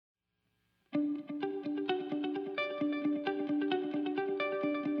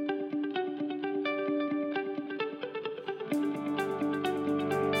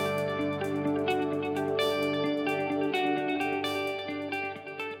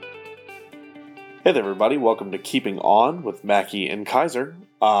Hey there, everybody. Welcome to Keeping On with Mackie and Kaiser.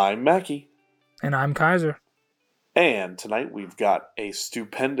 I'm Mackie. And I'm Kaiser. And tonight we've got a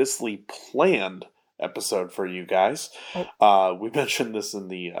stupendously planned episode for you guys. Oh, We mentioned this in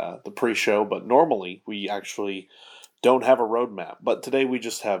the pre-show, but normally we actually don't have a roadmap. But today we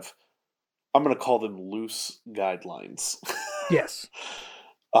just have, I'm going to call them loose guidelines. yes.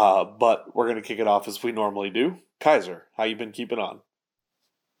 But we're going to kick it off as we normally do. Kaiser, how you been keeping on?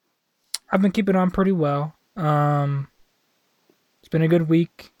 I've been keeping on pretty well. It's been a good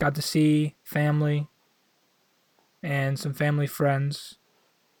week. Got to see family and some family friends.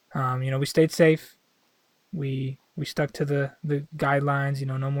 We stayed safe. We stuck to the guidelines,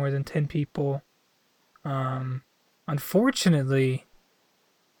 no more than 10 people. Unfortunately,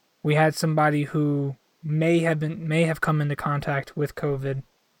 we had somebody who may have come into contact with COVID,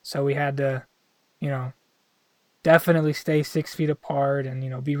 so we had to, definitely stay 6 feet apart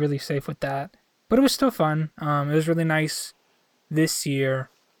and be really safe with that. But it was still fun. It was really nice this year,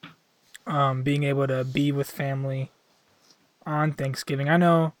 being able to be with family on Thanksgiving. I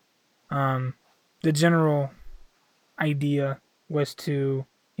know the general idea was to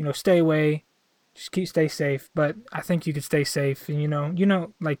stay away, just stay safe. But I think you could stay safe,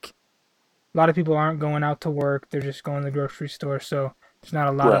 and like a lot of people aren't going out to work; they're just going to the grocery store, so there's not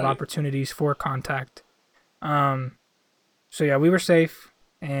a lot of Right. opportunities for contact. So yeah, we were safe,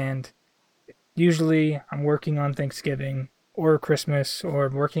 and usually I'm working on Thanksgiving or Christmas or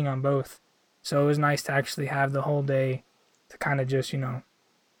working on both. So it was nice to actually have the whole day to kind of just,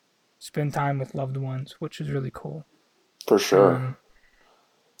 spend time with loved ones, which was really cool. For sure. Um,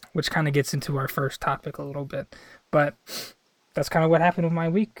 which kind of gets into our first topic a little bit. But that's kind of what happened with my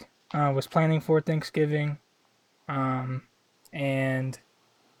week. Was planning for Thanksgiving, and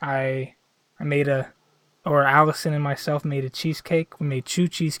I I made Allison and myself made a cheesecake. We made 2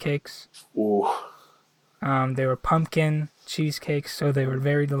 cheesecakes. Ooh, They were pumpkin cheesecakes, so they were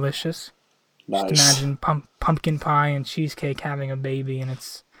very delicious. Just nice. imagine pumpkin pie and cheesecake having a baby, and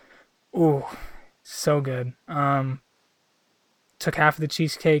it's so good. Took half of the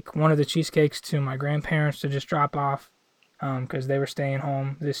cheesecake, one of the cheesecakes, to my grandparents to just drop off, because they were staying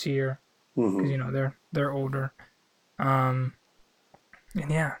home this year, because Hmm. they're older. Um,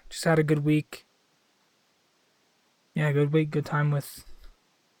 and yeah, just had a good week. Yeah, good week, good time with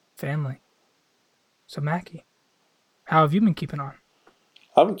family. So Mackie, how have you been keeping on?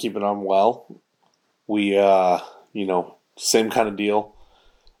 I've been keeping on well. We, same kind of deal.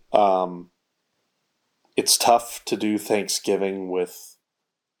 Um, it's tough to do Thanksgiving with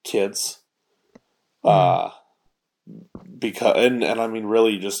kids, Mm, uh, because and I mean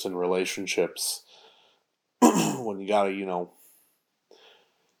really just in relationships when you gotta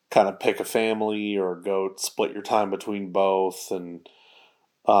kind of pick a family or go split your time between both, and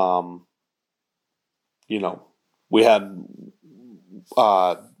um, you know we had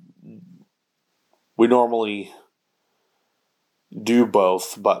uh, we normally do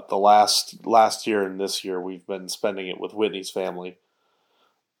both, but the last year and this year we've been spending it with Whitney's family.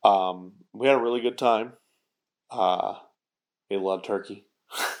 We had a really good time. Uh, they love turkey,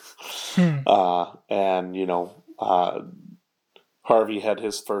 hmm, and Harvey had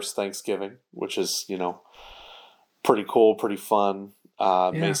his first Thanksgiving, which is pretty cool, pretty fun.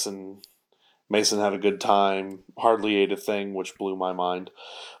 yeah, Mason had a good time. Hardly ate a thing, which blew my mind.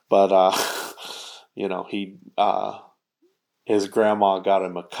 But he his grandma got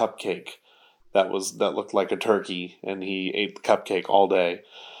him a cupcake that looked like a turkey, and he ate the cupcake all day.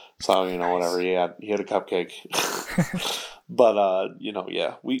 So whatever, nice. he had a cupcake. But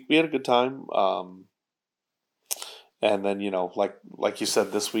yeah, we had a good time. And then like you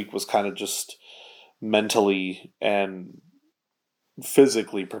said, this week was kind of just mentally and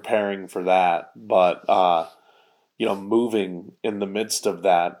physically preparing for that. But moving in the midst of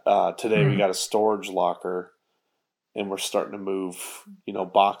that. Today we Mm, got a storage locker, and we're starting to move,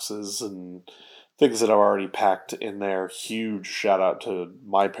 boxes and things that are already packed in there. Huge shout out to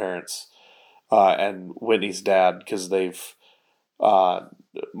my parents and Whitney's dad, because uh,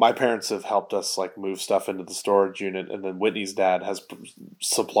 my parents have helped us like move stuff into the storage unit, and then Whitney's dad has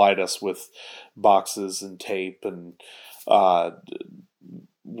supplied us with boxes and tape, and uh,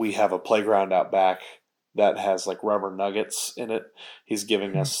 we have a playground out back that has like rubber nuggets in it. He's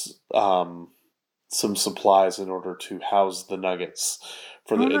giving mm. us some supplies in order to house the nuggets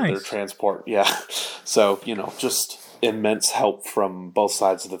for Oh, their nice. transport. Yeah, so just immense help from both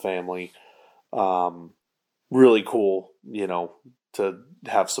sides of the family. Um, Really cool, to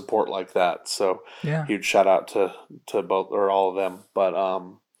have support like that. So Yeah. huge shout out to both or all of them. But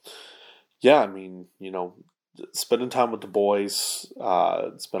yeah, I mean, spending time with the boys,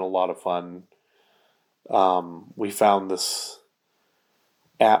 it's been a lot of fun. we found this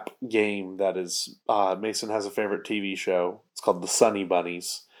app game that is Mason has a favorite TV show. It's called The Sunny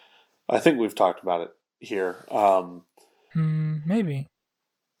Bunnies. I think we've talked about it here. Maybe.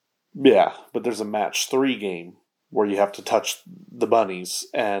 Yeah, but there's a match 3 game where you have to touch the bunnies,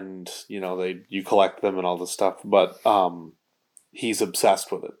 and you collect them and all this stuff. But he's obsessed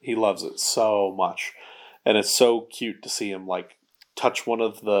with it. He loves it so much, and it's so cute to see him like touch one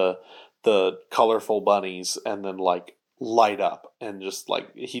of the colorful bunnies and then like light up, and just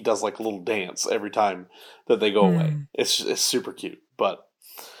like he does like a little dance every time that they go away. It's super cute. But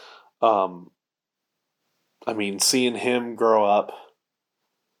I mean, seeing him grow up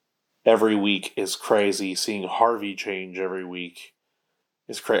every week is crazy. Seeing Harvey change every week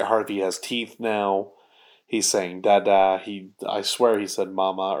is crazy. Harvey has teeth now. He's saying "dada." I swear he said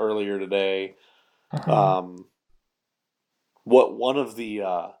 "mama" earlier today. One of the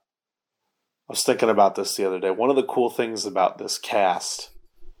I was thinking about this the other day. One of the cool things about this cast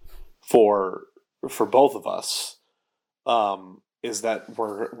for both of us is that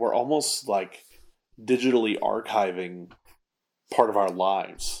we're almost like digitally archiving part of our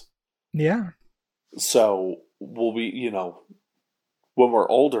lives. Yeah. So we'll be, when we're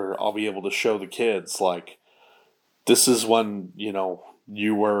older, I'll be able to show the kids, like, this is when,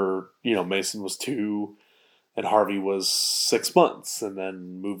 you were, Mason was 2 and Harvey was 6 months and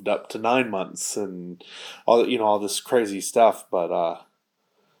then moved up to 9 months and all this crazy stuff. But,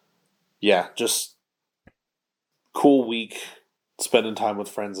 yeah, just cool week spending time with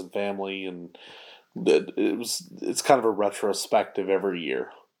friends and family. And it's kind of a retrospective every year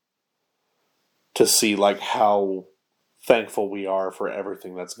to see like how thankful we are for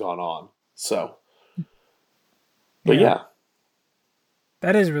everything that's gone on. So, but yeah.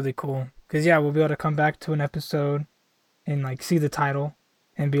 That is really cool. Because, we'll be able to come back to an episode and like see the title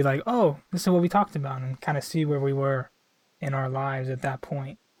and be like, oh, this is what we talked about, and kind of see where we were in our lives at that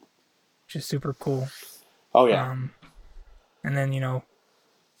point, which is super cool. Oh, yeah. And then,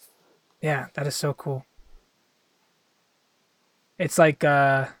 that is so cool. It's like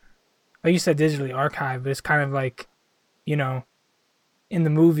you said, digitally archived, but it's kind of like, in the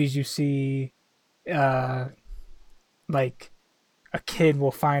movies you see, like a kid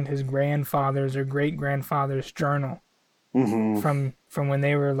will find his grandfather's or great grandfather's journal from when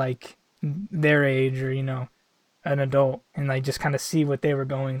they were like their age, or an adult, and like just kind of see what they were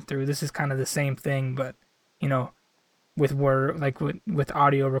going through. This is kind of the same thing, but with word, like with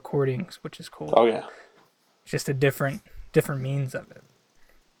audio recordings, which is cool. Oh yeah, just a different means of it.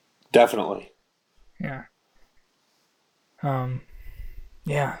 Definitely. Yeah.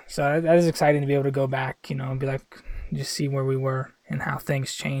 Yeah. So that is exciting to be able to go back, and be like, just see where we were and how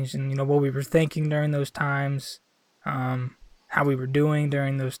things changed, and what we were thinking during those times, how we were doing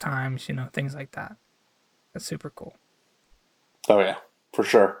during those times, things like that. That's super cool. Oh yeah, for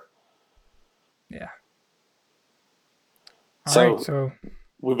sure. Yeah. So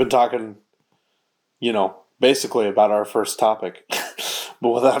we've been talking, basically about our first topic, but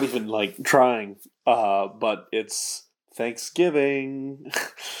without even like trying. But it's Thanksgiving,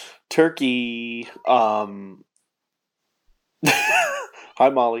 turkey. Hi,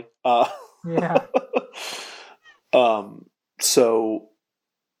 Molly. Yeah. So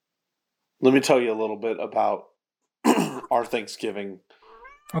let me tell you a little bit about our Thanksgiving.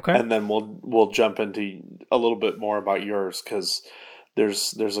 Okay. And then we'll jump into a little bit more about yours, because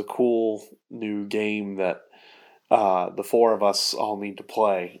there's a cool new game that the 4 of us all need to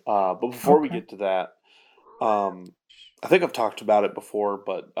play. But before we get to that, I think I've talked about it before,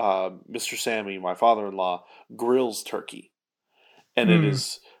 but Mr. Sammy, my father-in-law, grills turkey. And it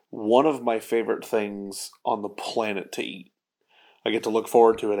is one of my favorite things on the planet to eat. I get to look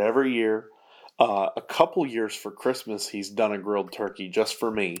forward to it every year. A couple years for Christmas, he's done a grilled turkey just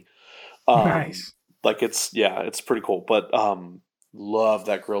for me. Nice. Like it's pretty cool. But love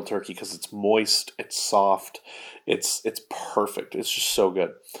that grilled turkey because it's moist, it's soft, it's perfect. It's just so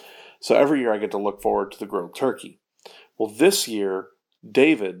good. So every year I get to look forward to the grilled turkey. Well, this year,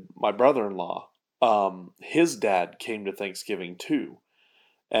 David, my brother-in-law, his dad came to Thanksgiving too.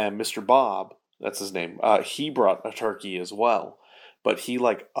 And Mr. Bob, that's his name, he brought a turkey as well. But he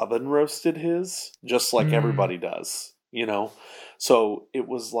like oven roasted his, just like everybody does, So it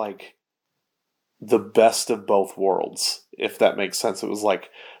was like the best of both worlds, if that makes sense. It was like,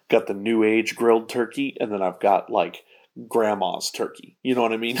 got the new age grilled turkey, and then I've got like grandma's turkey. You know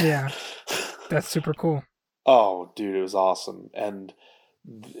what I mean? Yeah. That's super cool. Oh, dude, it was awesome. And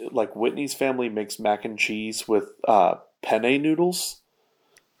like Whitney's family makes mac and cheese with penne noodles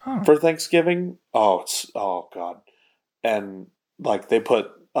for Thanksgiving. Oh God. And like they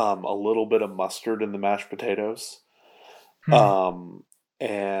put a little bit of mustard in the mashed potatoes. Hmm. Um,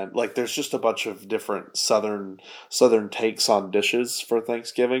 and like there's just a bunch of different southern takes on dishes for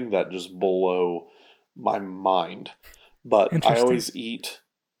Thanksgiving that just blow my mind. But I Interesting. always eat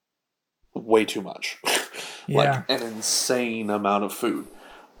way too much. Like Yeah. an insane amount of food.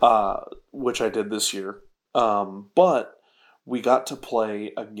 Which I did this year. But we got to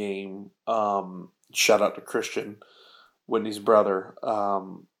play a game. Shout out to Christian, Whitney's brother.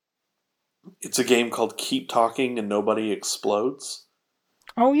 It's a game called Keep Talking and Nobody Explodes.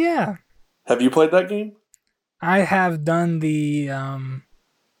 Oh yeah. Have you played that game? I have done the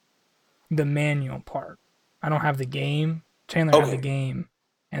manual part. I don't have the game. Chandler had the Okay. game,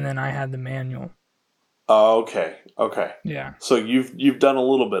 and then I had the manual. Okay. Okay. Yeah. So you've done a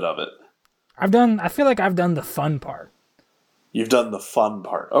little bit of it. I feel like I've done the fun part. You've done the fun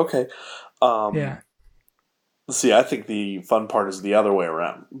part. Okay. Um, Yeah. see, I think the fun part is the other way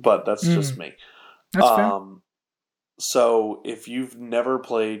around, but that's just Mm, me. that's fair. Um, so if you've never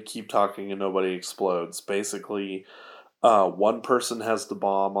played Keep Talking and Nobody Explodes, basically, one person has the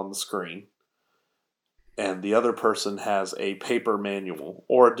bomb on the screen, and the other person has a paper manual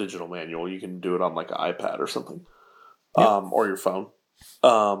or a digital manual. You can do it on like an iPad or something, Yep. or your phone.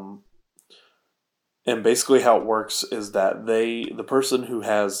 Um, and basically, how it works is that the person who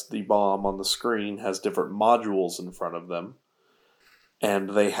has the bomb on the screen has different modules in front of them, and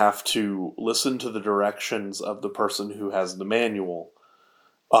they have to listen to the directions of the person who has the manual,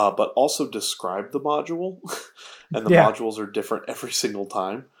 but also describe the module. And the Yeah. modules are different every single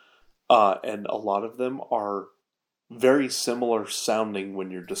time. And a lot of them are very similar sounding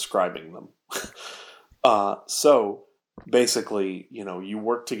when you're describing them. So basically, you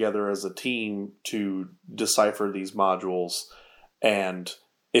work together as a team to decipher these modules, and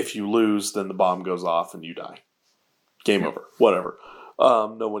if you lose, then the bomb goes off and you die. Game Yep. over. Whatever.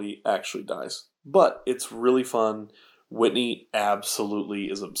 Nobody actually dies. But it's really fun. Whitney absolutely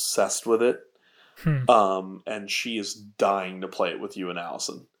is obsessed with it. Hmm. And she is dying to play it with you and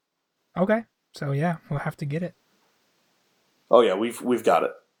Allison. Okay. So yeah, we'll have to get it. Oh yeah, we've got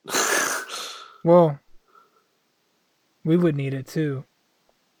it. Well, we would need it too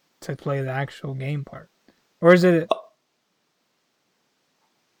to play the actual game part. Or is it?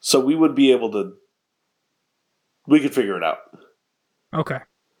 So we would be able to. We could figure it out. Okay.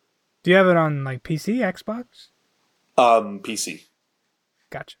 Do you have it on like PC, Xbox? PC.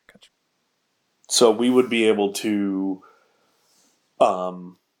 Gotcha. Gotcha. So we would be able to.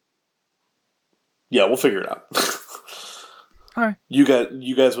 Um, yeah, we'll figure it out. All right. You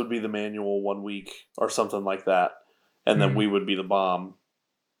guys would be the manual 1 week or something like that, and then Mm. we would be the bomb,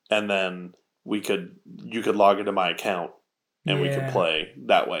 and then you could log into my account and we could Yeah. play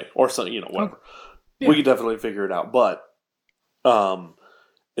that way or something, whatever. Yeah. We could definitely figure it out, but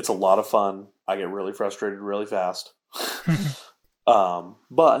it's a lot of fun. I get really frustrated really fast.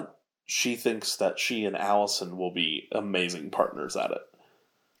 But she thinks that she and Allison will be amazing partners at it.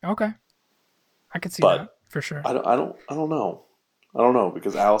 Okay. I could see But that for sure. I don't know. I don't know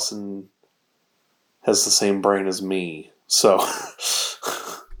because Allison has the same brain as me. So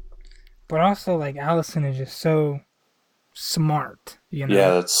But also, like, Allison is just so smart, you know? yeah,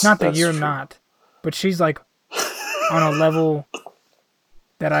 that's Not that that's you're true. not, but she's, like, on a level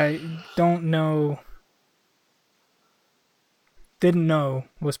that I don't know, didn't know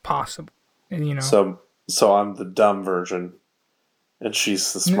was possible, you know? So I'm the dumb version and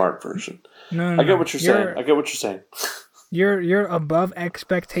she's the No, smart version. no, I get no. what you're saying. I get what you're saying. You're above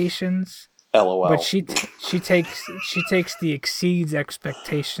expectations, LOL. but she takes the exceeds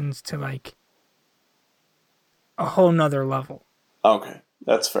expectations to, like, a whole nother level. Okay,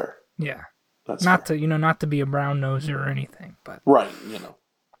 that's fair. Yeah. That's Not fair. not to be a brown noser or anything, but Right,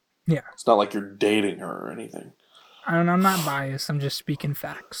 yeah. It's not like you're dating her or anything. I'm not biased. I'm just speaking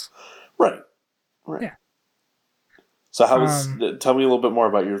facts. Right. Right. Yeah. So how was Um. tell me a little bit more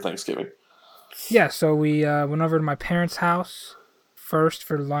about your Thanksgiving. Yeah. So we went over to my parents' house first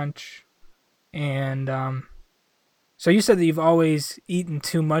for lunch, and so you said that you've always eaten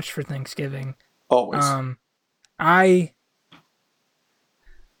too much for Thanksgiving. Always.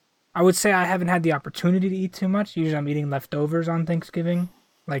 I would say I haven't had the opportunity to eat too much. Usually, I'm eating leftovers on Thanksgiving,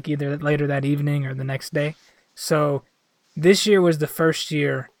 like either later that evening or the next day. So this year was the first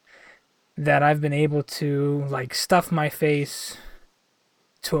year that I've been able to like stuff my face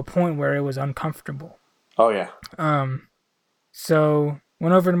to a point where it was uncomfortable. Oh yeah. So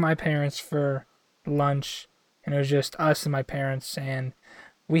went over to my parents for lunch, and it was just us and my parents, and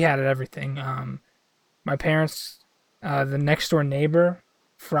we had everything. My parents, the next door neighbor,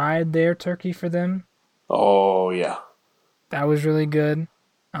 fried their turkey for them. Oh yeah. That was really good.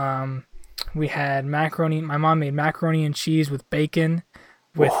 We had macaroni. My mom made macaroni and cheese with bacon,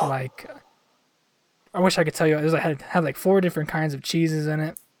 with Whoa. like, I wish I could tell you. It was like had like 4 different kinds of cheeses in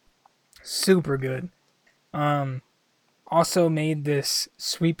it. Super good. Also made this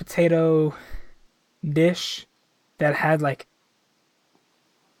sweet potato dish that had like,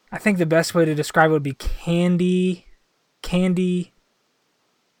 I think the best way to describe it would be candy,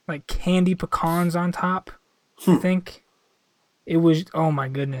 like candy pecans on top. I think it was. Oh my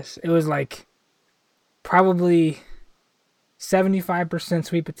goodness! It was like probably 75%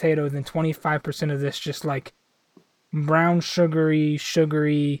 sweet potato, then 25% of this just like brown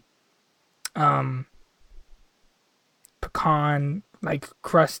sugary, um, pecan like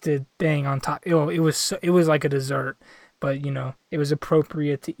crusted thing on top. It was like a dessert, but it was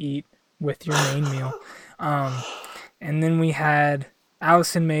appropriate to eat with your main meal. Um, and then we had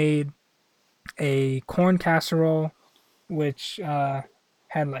Allison made a corn casserole, which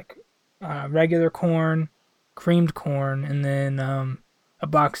had like regular corn, creamed corn, and then a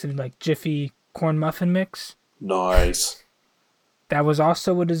box of like Jiffy corn muffin mix. Nice. That was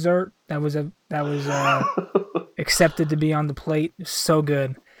also a dessert. That was accepted to be on the plate. It was so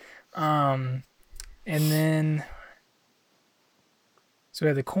good. And then so we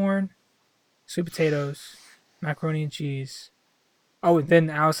had the corn, sweet potatoes, macaroni and cheese. Oh, and then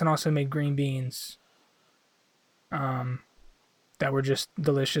Allison also made green beans. That were just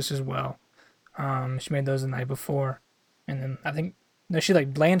delicious as well. She made those the night before, and then I think no, she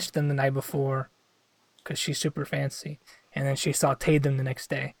like blanched them the night before, because she's super fancy, and then she sautéed them the next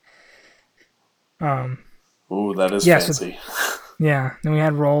day. Ooh, that is Yeah, fancy. Yeah. Then we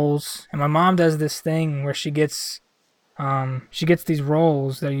had rolls, and my mom does this thing where she gets these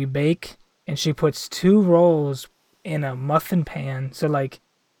rolls that you bake, and she puts 2 rolls in a muffin pan. So like,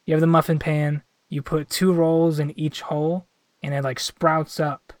 you have the muffin pan, you put 2 rolls in each hole, and it like sprouts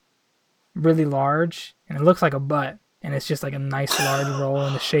up really large, and it looks like a butt, and it's just like a nice large roll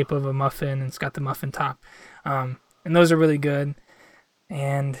in the shape of a muffin, and it's got the muffin top. And those are really good.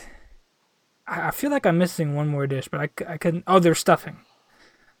 And I feel like I'm missing one more dish, but I couldn't. Oh, there's stuffing.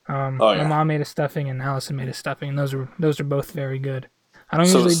 Oh My yeah. mom made a stuffing and Allison made a stuffing, and those are both very good. I don't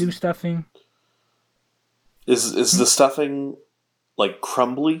So usually do stuffing. is the stuffing like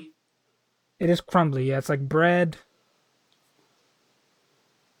crumbly? It is crumbly. Yeah, it's like bread.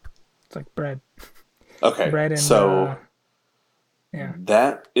 It's like bread. Okay. Bread and So yeah.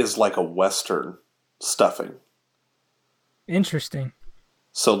 that is like a Western stuffing. Interesting.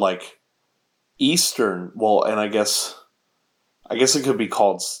 So like Eastern, well, and I guess it could be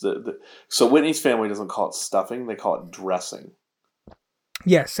called. So Whitney's family doesn't call it stuffing; they call it dressing.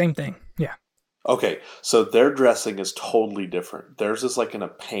 Yeah, same thing. Yeah. Okay, so their dressing is totally different. Theirs is like in a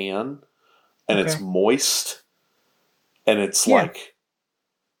pan, and it's Okay. moist, and it's Yeah. like,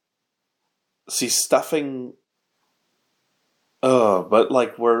 see, stuffing. But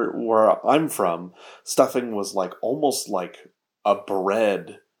like where I'm from, stuffing was like almost like a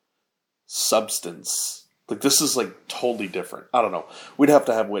bread substance. Like this is like totally different. I don't know. We'd have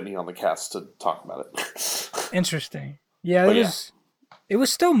to have Whitney on the cast to talk about it. Interesting. Yeah, But yeah, it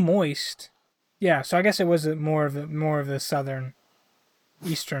was still moist. Yeah, so I guess it was more of the southern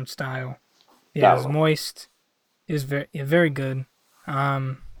eastern style. Yeah, it was no. moist. It was very good.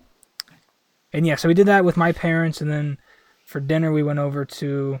 And yeah, so we did that with my parents, and then for dinner we went over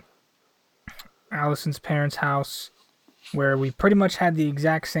to Allison's parents' house, where we pretty much had the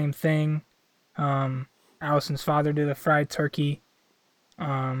exact same thing. Allison's father did a fried turkey,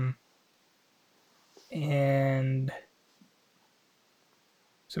 and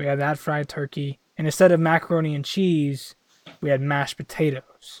so we had that fried turkey, and instead of macaroni and cheese, we had mashed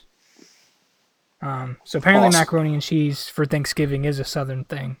potatoes. So apparently Awesome. macaroni and cheese for Thanksgiving is a southern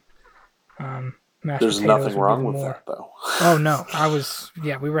thing. Mashed There's potatoes nothing would be wrong the with more. that though. Oh no,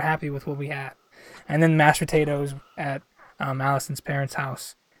 we were happy with what we had, and then mashed potatoes at Allison's parents'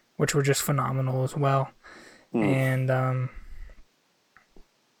 house, which were just phenomenal as well, and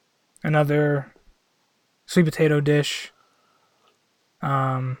another sweet potato dish,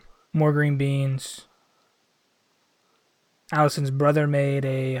 more green beans. Allison's brother made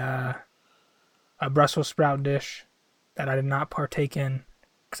a Brussels sprout dish that I did not partake in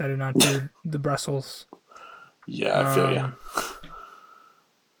because I do not do the Brussels. Yeah, I feel you.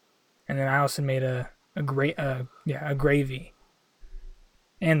 And then Allison made a gravy,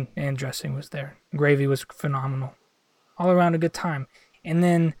 and dressing was there. Gravy was phenomenal, all around a good time. And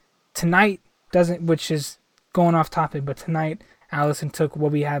then tonight which is going off topic, but tonight Allison took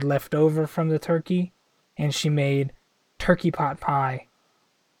what we had left over from the turkey, and she made turkey pot pie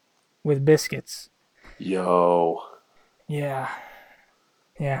with biscuits. Yo. Yeah,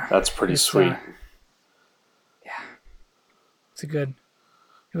 Yeah. That's pretty sweet. Yeah. It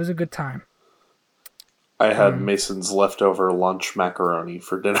was a good time. I had Mason's leftover lunch macaroni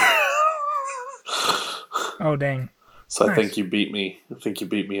for dinner. Oh, dang. So Nice. I think you beat me. I think you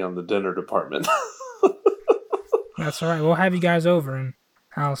beat me on the dinner department. That's all right. We'll have you guys over, and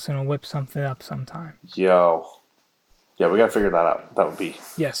Allison will whip something up sometime. Yo. Yeah, we gotta figure that out.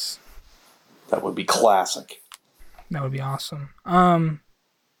 Yes. That would be classic. That would be awesome. And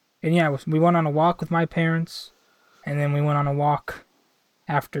yeah, we went on a walk with my parents, and then we went on a walk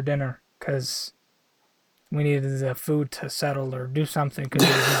after dinner because we needed the food to settle or do something because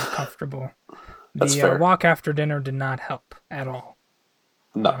it was not comfortable. That's The fair. walk after dinner did not help at all.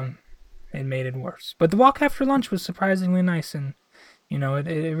 No. It made it worse. But the walk after lunch was surprisingly nice, and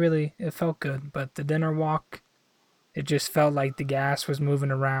it really felt good. But the dinner walk, it just felt like the gas was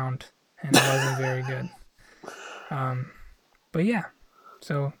moving around, and it wasn't very good. But yeah,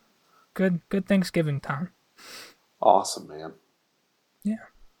 so good Thanksgiving time. Awesome, man. Yeah.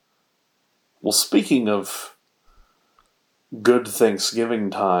 Well, speaking of good Thanksgiving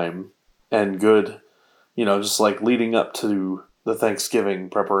time and good, just like leading up to the Thanksgiving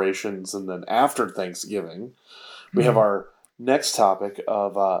preparations and then after Thanksgiving, we have our next topic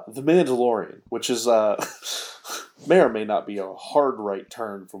of The Mandalorian, which is may or may not be a hard right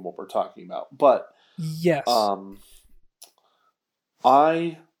turn from what we're talking about. But yes,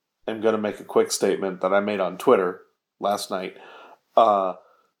 I am going to make a quick statement that I made on Twitter last night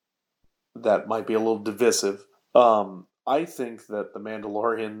that might be a little divisive. I think that The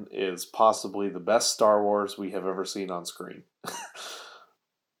Mandalorian is possibly the best Star Wars we have ever seen on screen.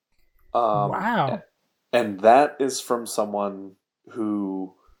 Wow. And that is from someone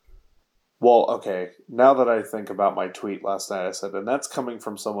who... Well, okay, now that I think about my tweet last night, I said, and that's coming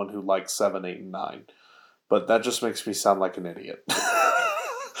from someone who likes 7, 8, and 9. But that just makes me sound like an idiot.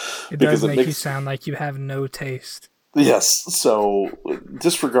 It does make you sound like you have no taste. Yes, so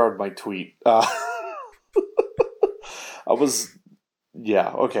disregard my tweet. It was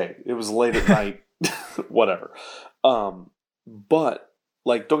late at night, whatever. But,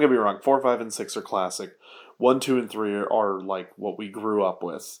 like, don't get me wrong, 4, 5, and 6 are classic. 1, 2, and 3 are like what we grew up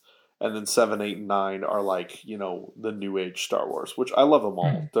with. And then 7, 8, and 9 are like, the new age Star Wars, which I love them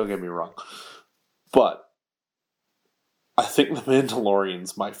all, don't get me wrong. But I think The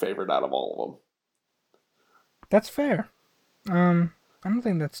Mandalorian's my favorite out of all of them. That's fair. I don't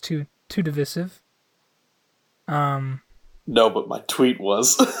think that's too divisive. No, but my tweet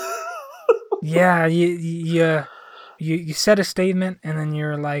was. Yeah, you said a statement, and then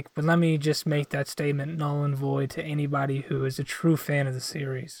you're like, but let me just make that statement null and void to anybody who is a true fan of the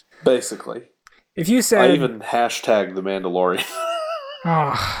series. Basically. If you said... I even hashtagged The Mandalorian.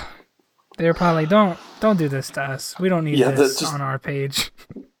 Oh, they're probably, don't do this to us. We don't need this on our page.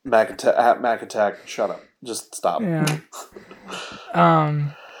 Mac Attack, shut up. Just stop. Yeah.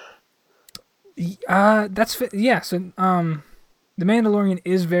 So, The Mandalorian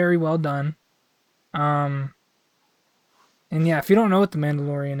is very well done. And yeah, if you don't know what The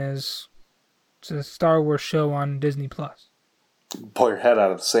Mandalorian is, it's a Star Wars show on Disney Plus. Pull your head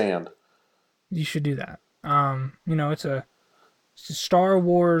out of the sand. You should do that. It's a Star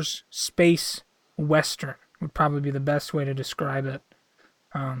Wars space western would probably be the best way to describe it.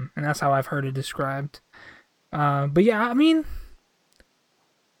 And that's how I've heard it described. But yeah, I mean,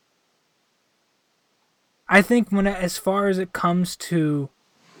 I think as far as it comes to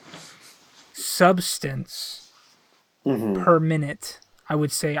substance per minute, I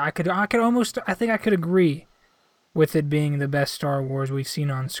would say I think I could agree with it being the best Star Wars we've seen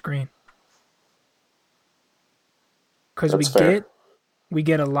on screen. Because we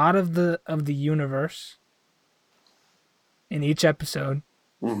get a lot of the universe in each episode.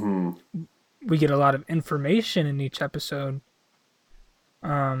 Mm-hmm. We get a lot of information in each episode.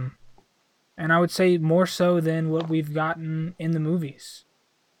 And I would say more so than what we've gotten in the movies.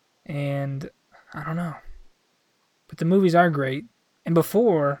 And I don't know. But the movies are great. And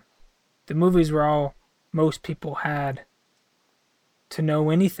before, the movies were all most people had to know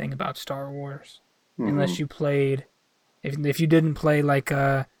anything about Star Wars. Mm-hmm. Unless you played... If you didn't play like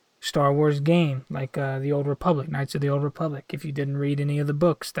a Star Wars game, like the Old Republic, Knights of the Old Republic, if you didn't read any of the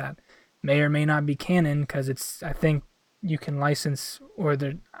books that may or may not be canon, because I think you can license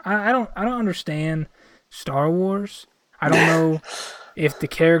I don't understand Star Wars. I don't know if the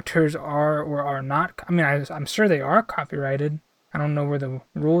characters are or are not. I mean, I'm sure they are copyrighted. I don't know where the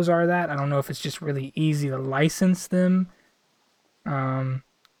rules are of that. I don't know if it's just really easy to license them.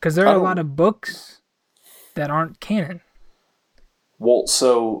 Because there are a lot of books that aren't canon. Well,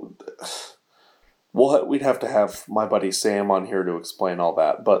 so we'd have to have my buddy Sam on here to explain all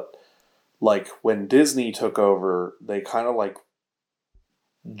that. But like when Disney took over, they kind of like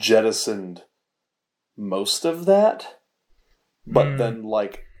jettisoned most of that, but then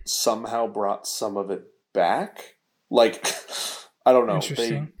like somehow brought some of it back. Like I don't know.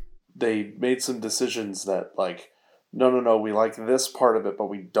 Interesting. They made some decisions that like no, we like this part of it, but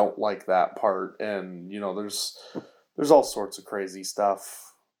we don't like that part, and you know, there's all sorts of crazy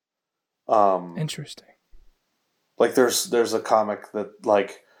stuff. Interesting. Like there's a comic that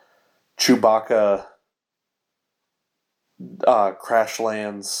like Chewbacca crash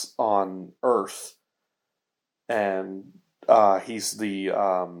lands on Earth, and he's the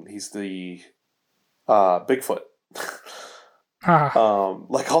Bigfoot.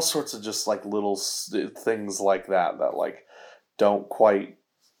 Like all sorts of just like little things like that like don't quite,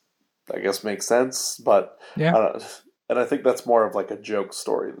 I guess, make sense, but yeah. And I think that's more of like a joke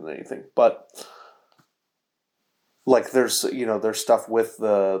story than anything. But like there's stuff with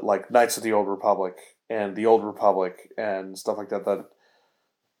the like Knights of the Old Republic and the Old Republic and stuff like that that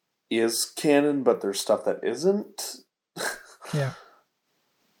is canon, but there's stuff that isn't. Yeah.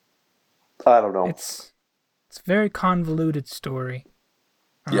 I don't know. It's a very convoluted story.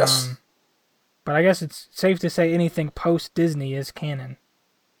 Yes. But I guess it's safe to say anything post Disney is canon,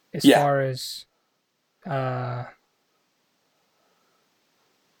 as far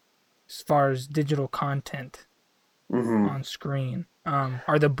as digital content on screen.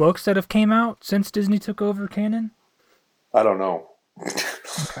 Are the books that have came out since Disney took over canon? I don't know.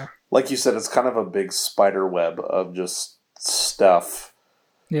 Okay. Like you said, it's kind of a big spider web of just stuff.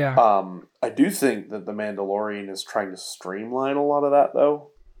 Yeah. I do think that The Mandalorian is trying to streamline a lot of that, though.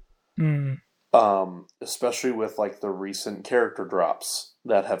 Especially with like the recent character drops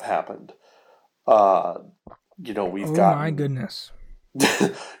that have happened. We've got. Oh my goodness.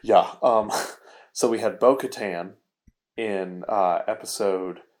 Yeah. So we had Bo-Katan in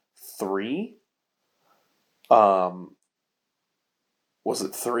episode 3. Was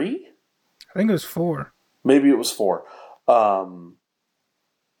it 3? I think it was 4. Maybe it was 4.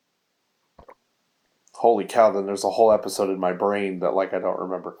 Holy cow, then there's a whole episode in my brain that like I don't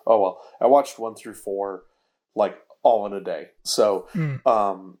remember. Oh well. I watched 1 through 4 like all in a day. So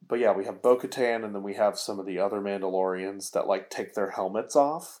but yeah, we have Bo-Katan, and then we have some of the other Mandalorians that like take their helmets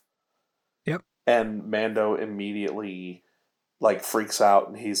off. Yep. And Mando immediately like freaks out,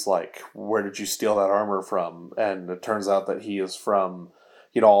 and he's like, "Where did you steal that armor from?" And it turns out that he is from,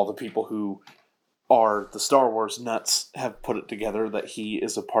 all the people who are the Star Wars nuts have put it together that he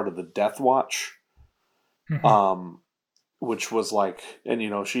is a part of the Death Watch. Which was like, and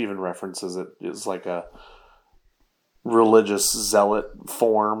she even references it is like a religious zealot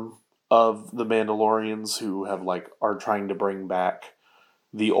form of the Mandalorians who have like are trying to bring back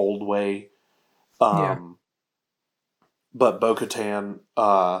the old way. But Bo-Katan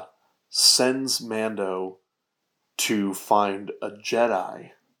sends Mando to find a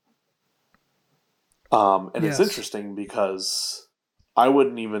Jedi. And it's interesting because I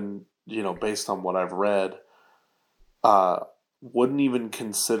wouldn't even, based on what I've read, wouldn't even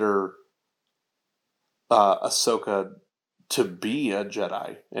consider Ahsoka to be a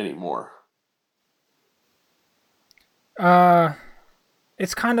Jedi anymore.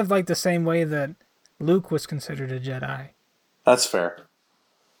 It's kind of like the same way that Luke was considered a Jedi. That's fair.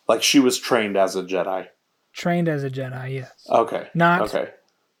 Like she was trained as a Jedi. Trained as a Jedi, yes. Okay. Okay.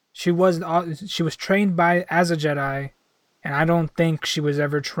 She was trained as a Jedi, and I don't think she was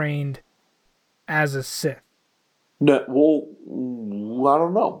ever trained as a Sith. No, well, I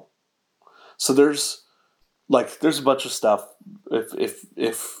don't know. So there's a bunch of stuff.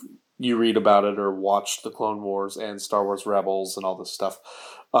 If you read about it or watch the Clone Wars and Star Wars Rebels and all this stuff,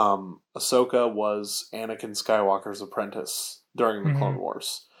 Ahsoka was Anakin Skywalker's apprentice during the Clone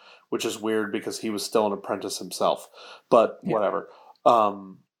Wars, which is weird because he was still an apprentice himself. But whatever.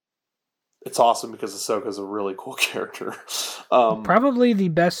 It's awesome because Ahsoka is a really cool character. Probably the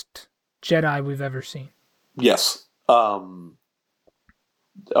best Jedi we've ever seen. Yes. Oh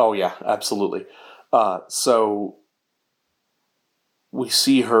yeah, absolutely. So we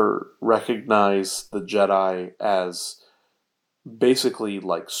see her recognize the Jedi as basically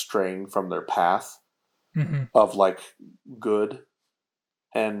like straying from their path of like good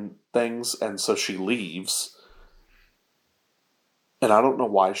and things, and so she leaves. And I don't know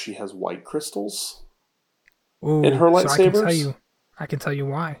why she has white crystals in her lightsabers. So I can tell you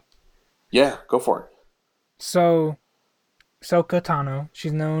why. Yeah, go for it. So, Ahsoka Tano,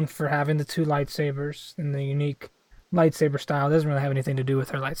 she's known for having the 2 lightsabers in the unique lightsaber style. It doesn't really have anything to do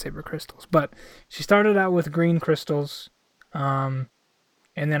with her lightsaber crystals. But she started out with green crystals.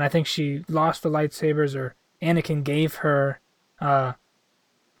 and then I think she lost the lightsabers, or Anakin gave her uh,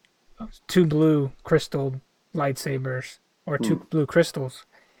 two blue crystal lightsabers, or Hmm. two blue crystals,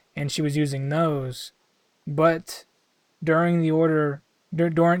 and she was using those. But during the order,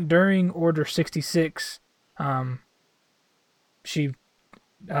 during Order 66, she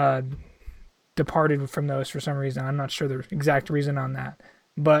uh, departed from those for some reason. I'm not sure the exact reason on that,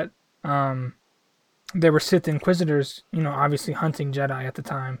 but there were Sith Inquisitors, obviously hunting Jedi at the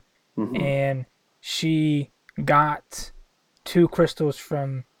time, Mm-hmm. and she got two crystals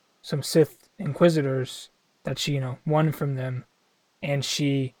from some Sith Inquisitors that she, won from them, and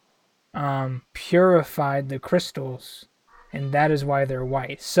she purified the crystals, and that is why they're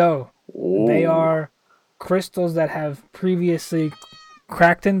white. So they Oh, are crystals that have previously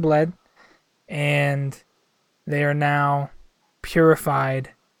cracked and bled, and they are now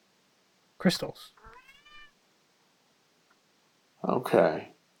purified crystals. okay.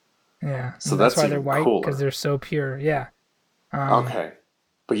 Yeah, So and that's that's why they're even white because cooler. they're so pure. Yeah. Okay.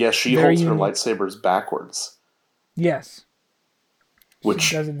 But yeah, she Very holds her unique. lightsabers backwards, Yes, she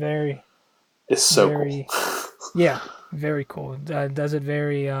which does it very, is so cool. very. Yeah, very cool. Does it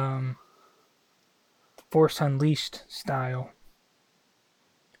very Force Unleashed style.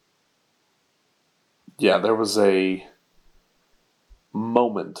 Yeah, there was a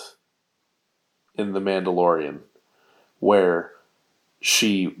moment in The Mandalorian where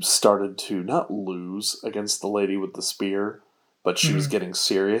she started to not lose against the lady with the spear, but she was Hmm. getting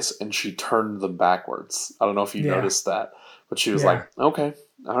serious and she turned them backwards. I don't know if you Yeah, noticed that, but she was yeah, like, "Okay,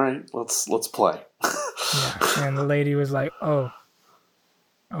 all right, let's play." yeah. And the lady was like, "Oh,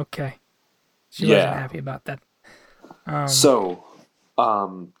 okay." She wasn't Yeah. happy about that. Um, So,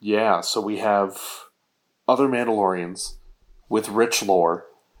 yeah, so we have other Mandalorians with rich lore.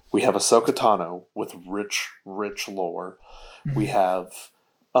 We have Ahsoka Tano with rich lore. We mhm. have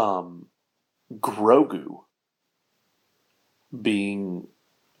um, Grogu being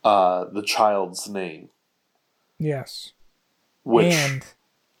the child's name, Yes, which and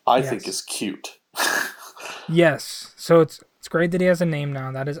I think yes, is cute. yes. So it's great that he has a name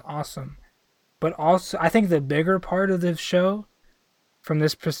now. That is awesome. But also, I think the bigger part of the show from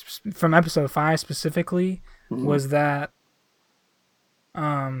episode 5 specifically Mhm. was that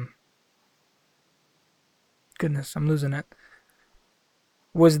um goodness, I'm losing it.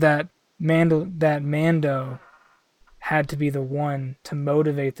 Was that Mando had to be the one to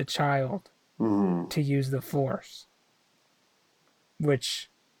motivate the child Mhm. to use the Force,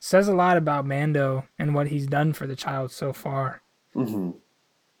 which says a lot about Mando and what he's done for the child so far. Mhm.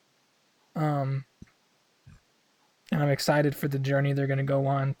 Um, and I'm excited for the journey they're going to go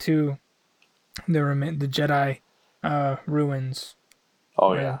on to the Jedi ruins.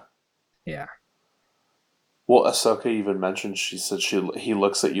 Oh yeah. Where, yeah, Well, Ahsoka even mentioned she said he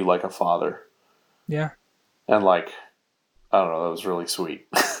looks at you like a father, yeah, and like I don't know, that was really sweet.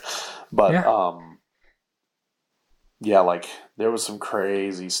 But yeah. yeah, like there was some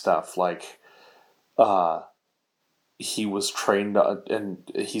crazy stuff. Like uh, he was trained and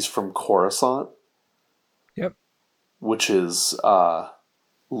he's from Coruscant, Yep. which is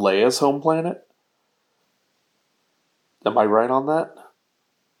Leia's home planet. Am I right on that?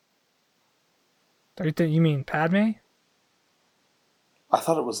 You mean Padme? I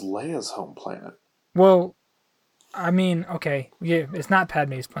thought it was Leia's home planet. Well, I mean, okay, yeah, it's not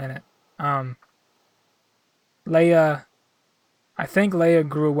Padme's planet. Um, Leia, I think Leia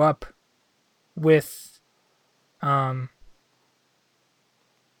grew up with um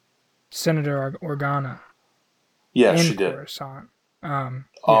Senator Organa Yeah, in she did. Coruscant. Yeah,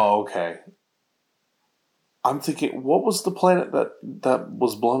 Oh, okay. I'm thinking, what was the planet that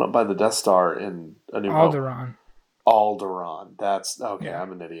was blown up by the Death Star in A New Hope? Alderaan. Alderaan. That's okay. Yeah.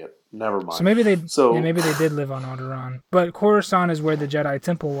 I'm an idiot. Never So mind. yeah, So maybe they did live on Alderaan, but Coruscant is where the Jedi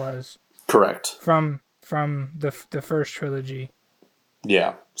Temple was correct. from the first trilogy.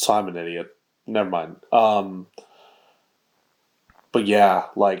 Yeah. So I'm an idiot. Never mind. But yeah,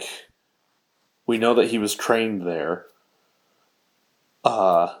 like we know that he was trained there.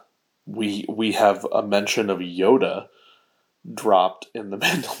 Uh, we have a mention of Yoda dropped in the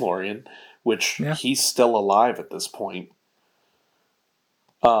Mandalorian, which Yeah. he's still alive at this point.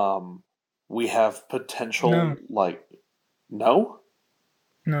 Um, we have No, potential like no,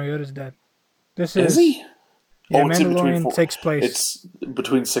 no, Yoda's dead. This is is he? Yeah, Oh, it's in between Mandalorian four. takes place. It's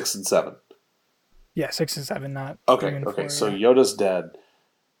between 6 and 7. Yeah, 6 and 7, not three Okay, and okay. four. So Yeah. Yoda's dead.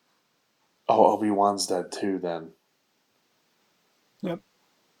 Oh, Obi-Wan's dead too. Then Yep.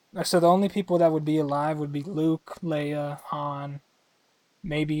 So the only people that would be alive would be Luke, Leia, Han,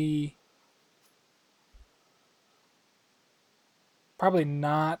 maybe Probably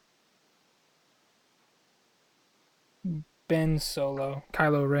not Ben Solo.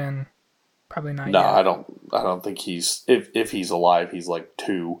 Kylo Ren. Probably not No, yet. I don't think he's if he's alive, he's like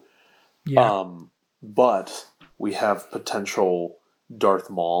 2. Yeah. But we have potential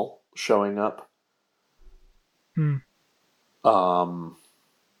Darth Maul showing up. Hmm.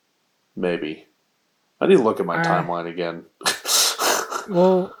 Maybe. I need to look at my timeline again.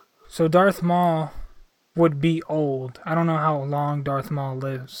 Well, so Darth Maul would be old. I don't know how long Darth Maul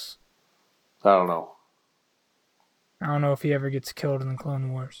lives. I don't know. I don't know if he ever gets killed in the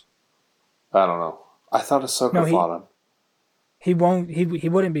Clone Wars. I don't know. I thought Ahsoka fought him. He won't. He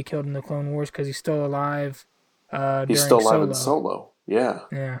wouldn't be killed in the Clone Wars because he's still alive. He's still alive in Solo. Yeah.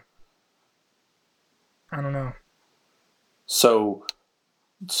 Yeah. I don't know. So,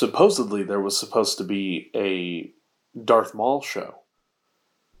 supposedly there was supposed to be a Darth Maul show.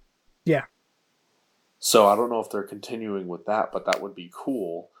 Yeah. So I don't know if they're continuing with that, but that would be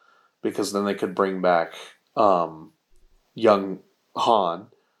cool because then they could bring back young Han.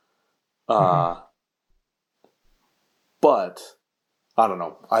 But I don't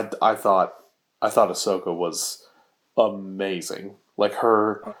know. I thought Ahsoka was amazing. Like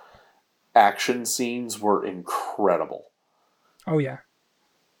her action scenes were incredible. Oh yeah.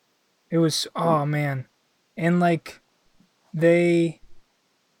 It was. Oh man, and like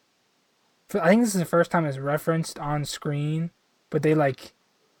I think this is the first time it's referenced on screen, but they like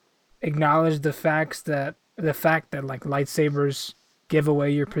acknowledge the fact that like lightsabers give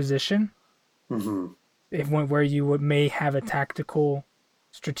away your position. Mm-hmm. Where you may have a tactical,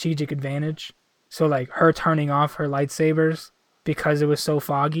 strategic advantage. So like her turning off her lightsabers because it was so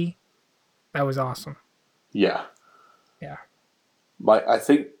foggy, that was awesome. Yeah. Yeah. I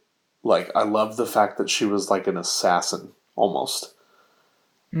think, like, I love the fact that she was like an assassin almost.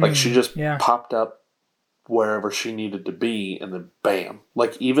 Like she just popped up wherever she needed to be, and then bam!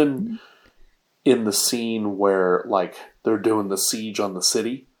 Like even in the scene where like they're doing the siege on the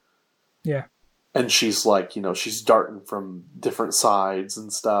city. Yeah. And she's like, she's darting from different sides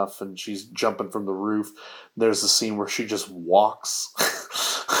and stuff, and she's jumping from the roof. There's a scene where she just walks,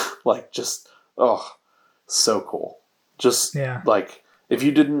 like just so cool. Just like if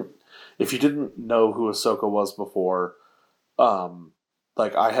you didn't know who Ahsoka was before,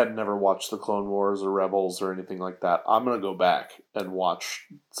 like I had never watched the Clone Wars or Rebels or anything like that. I'm gonna go back and watch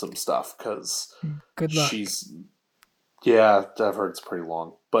some stuff because good luck. I've heard it's pretty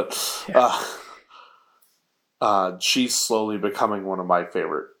long, but she's slowly becoming one of my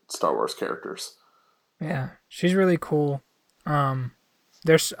favorite Star Wars characters. Yeah, she's really cool. I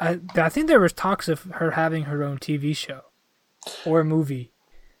think there was talks of her having her own TV show or movie.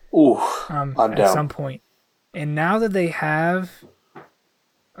 Ooh, I'm down. At some point. And now that they have,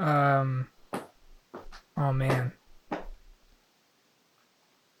 oh man,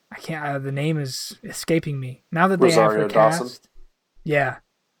 I can't. The name is escaping me. Now that they Rosario have her cast, Dawson? Yeah.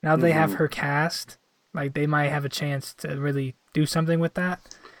 Now that they have her cast, like they might have a chance to really do something with that.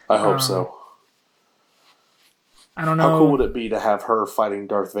 I hope so. I don't know. How cool would it be to have her fighting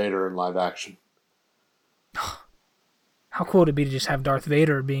Darth Vader in live action? How cool would it be to just have Darth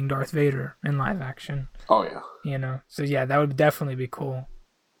Vader being Darth Vader in live action? Oh, yeah. So yeah, that would definitely be cool.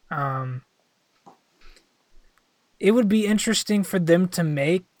 It would be interesting for them to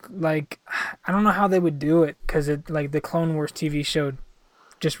make, like, I don't know how they would do it, because like the Clone Wars TV show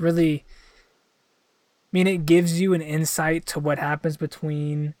just really, it gives you an insight to what happens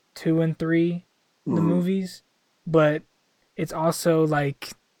between 2 and 3, the movies, but it's also like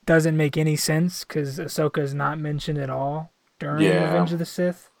doesn't make any sense because Ahsoka is not mentioned at all during Revenge of the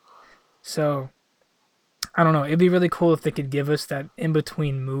Sith. So I don't know. It'd be really cool if they could give us that in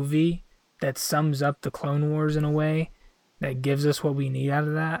between movie that sums up the Clone Wars in a way that gives us what we need out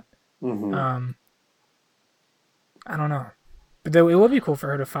of that. I don't know, but it would be cool for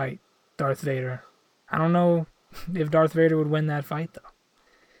her to fight Darth Vader. I don't know if Darth Vader would win that fight though.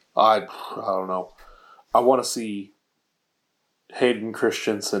 I don't know. I want to see Hayden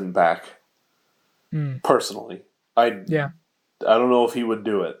Christensen back. Personally, I don't know if he would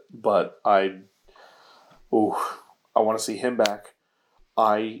do it, but I want to see him back.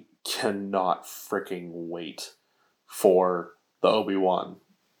 I cannot freaking wait for the Obi-Wan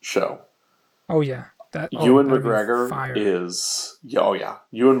show. Oh yeah, Ewan McGregor is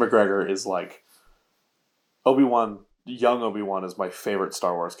Ewan McGregor is like Obi-Wan. Young Obi-Wan is my favorite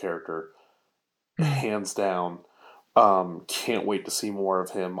Star Wars character, hands down. Can't wait to see more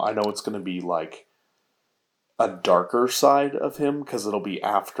of him. I know it's going to be like a darker side of him because it'll be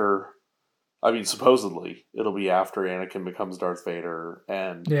after. Supposedly it'll be after Anakin becomes Darth Vader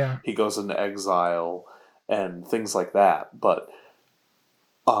and he goes into exile and things like that. But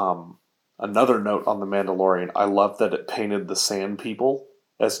Another note on The Mandalorian, I love that it painted the Sand People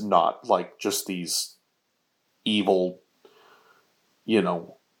as not like just these evil, you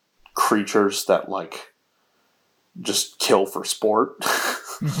know, creatures that like just kill for sport.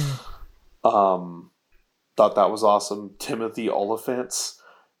 Thought that was awesome. Timothy Oliphant's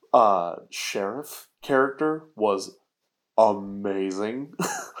sheriff character was amazing.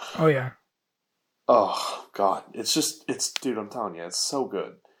 Oh yeah, Oh god, it's dude, I'm telling you, it's so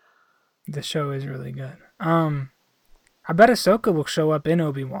good. the show is really good. I bet Ahsoka will show up in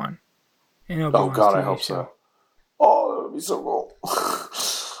Obi-Wan. In Oh Obi-Wan's god, I TV hope show. so. Oh, that would be so cool.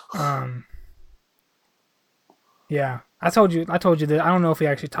 Yeah, I told you that. I don't know if we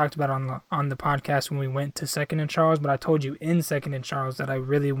actually talked about it on the podcast when we went to Second and Charles, but I told you in Second and Charles that I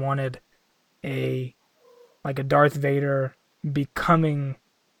really wanted a Darth Vader becoming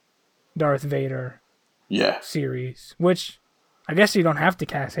Darth Vader Yeah. series, which I guess you don't have to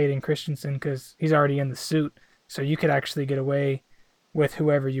cast Hayden Christensen because he's already in the suit, so you could actually get away with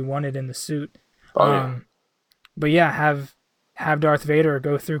whoever you wanted in the suit. Oh, yeah. But yeah, have Darth Vader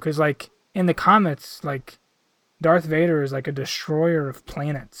go through, because like in the comics, like Darth Vader is like a destroyer of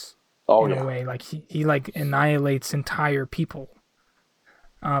planets Oh, in yeah. a way. Like he like annihilates entire peoples.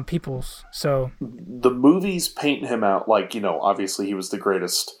 So The movies paint him out like, obviously he was the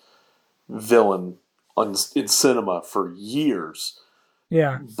greatest villain in cinema for years,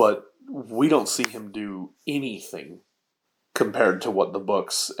 yeah, but we don't see him do anything compared to what the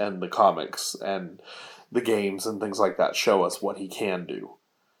books and the comics and the games and things like that show us what he can do.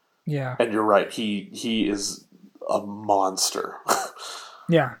 yeah, And you're right, he is a monster.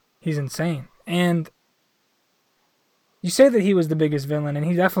 yeah. He's insane. And you say that he was the biggest villain, and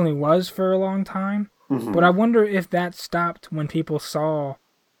he definitely was for a long time. Mm-hmm. But I wonder if that stopped when people saw,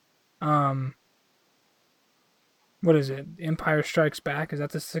 what is it? Empire Strikes Back? Is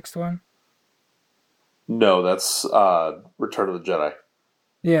that the sixth one? No, that's Return of the Jedi.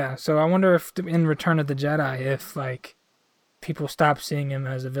 Yeah. So I wonder if in Return of the Jedi, if like people stopped seeing him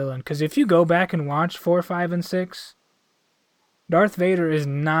as a villain, because if you go back and watch 4, 5, and 6, Darth Vader is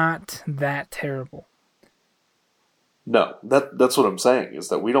not that terrible. No, that's what I'm saying, is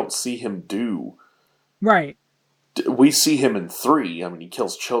that we don't see him do... Right. We see him in 3, I mean, he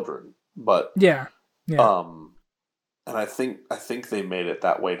kills children, but... Yeah. And I think they made it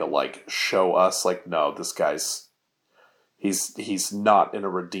that way to, like, show us, like, no, this guy's... He's not in a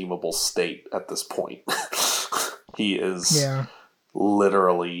redeemable state at this point. He is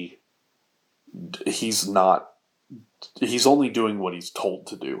literally... He's only doing what he's told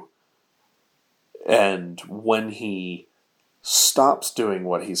to do. And when he stops doing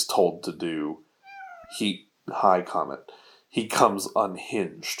what he's told to do, he comes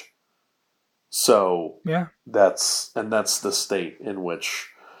unhinged. So that's the state in which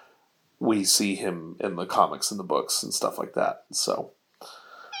we see him in the comics and the books and stuff like that. So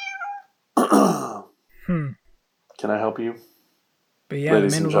Can I help you? But yeah,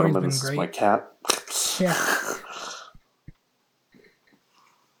 ladies the and Mandalorian's gentlemen, been this is great. my cat. Yeah.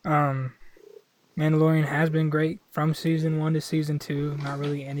 Mandalorian has been great from season 1 to season 2. Not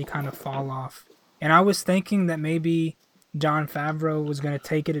really any kind of fall off. And I was thinking that maybe Jon Favreau was going to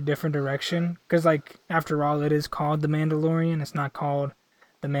take it a different direction. Because, like, after all, it is called The Mandalorian. It's not called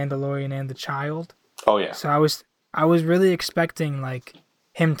The Mandalorian and the Child. Oh, yeah. So I was really expecting, like,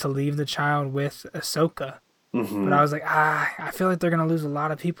 him to leave the child with Ahsoka. Mm-hmm. But I was like, I feel like they're going to lose a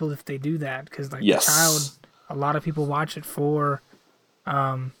lot of people if they do that. Because, like, the child, a lot of people watch it for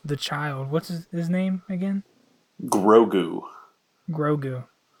the child. What's his name again? Grogu.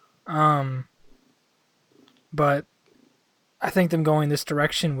 But I think them going this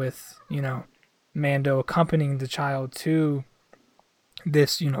direction with, Mando accompanying the child to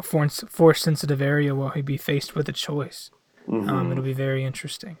this, force-sensitive area where he'd be faced with a choice. Mm-hmm. It'll be very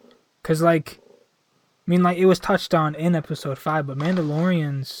interesting. Because, it was touched on in Episode 5, but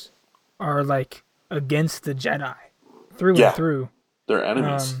Mandalorians are, against the Jedi. Through and through. They're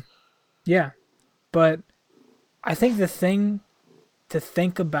enemies. Yeah. But I think the thing to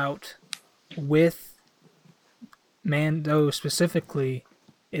think about with Mando specifically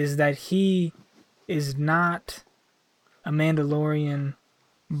is that he is not a Mandalorian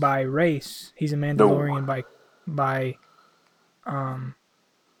by race. He's a Mandalorian by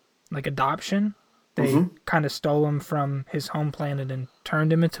adoption. They kind of stole him from his home planet and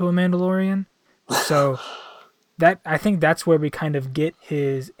turned him into a Mandalorian. So I think that's where we kind of get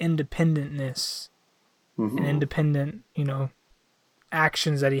his independentness and independent,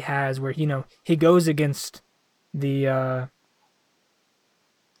 actions that he has, where he goes against the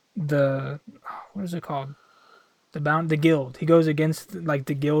what is it called? the guild. He goes against like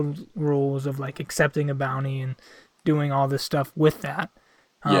the guild rules of like accepting a bounty and doing all this stuff with that.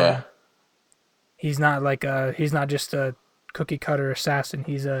 Yeah. He's not he's not just a cookie cutter assassin.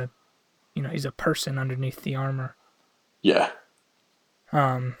 He's a person underneath the armor. Yeah.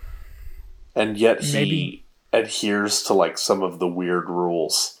 Um, and yet he adheres to like some of the weird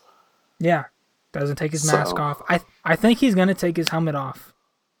rules. Yeah. Doesn't take his mask off. I think he's gonna take his helmet off.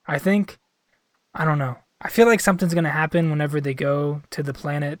 I don't know. I feel like something's gonna happen whenever they go to the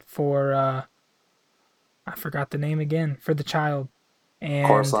planet for I forgot the name again, for the child. And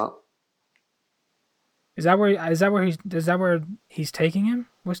Coruscant. Is that where he's taking him?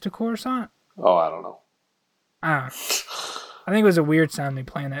 Was to Coruscant? Oh, I don't know. I think it was a weird sounding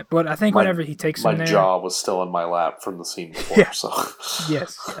planet, but I think whenever he takes him there, my jaw was still in my lap from the scene before. Yeah. So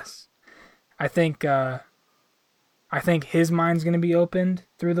yes. I think his mind's gonna be opened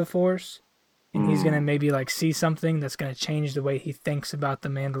through the Force, and he's gonna maybe like see something that's gonna change the way he thinks about the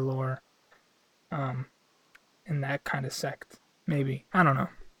Mandalore, in that kind of sect. Maybe, I don't know.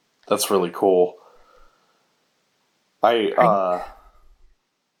 That's really cool. I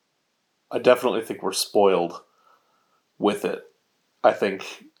definitely think we're spoiled with it. I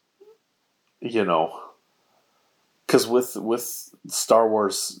think, because with Star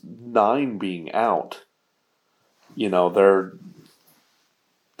Wars 9 being out, they don't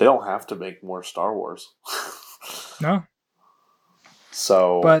have to make more Star Wars. No.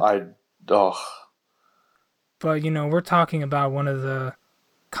 So But we're talking about one of the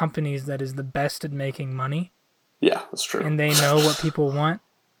companies that is the best at making money. Yeah, that's true. And they know what people want,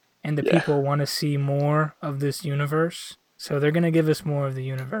 and the people want to see more of this universe. So they're gonna give us more of the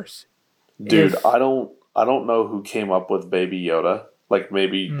universe. Dude, I don't know who came up with Baby Yoda. Like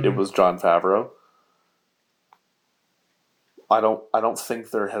maybe it was Jon Favreau. I don't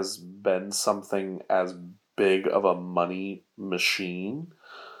think there has been something as big of a money machine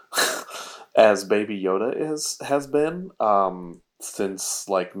as Baby Yoda has been since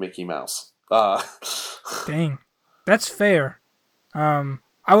like Mickey Mouse. Dang, that's fair.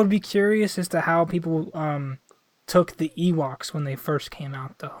 I would be curious as to how people took the Ewoks when they first came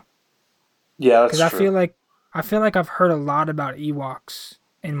out, though. Yeah, that's true. Because I feel like I've heard a lot about Ewoks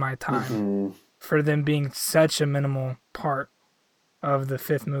in my time for them being such a minimal part of the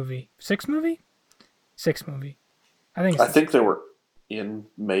sixth movie. I think they were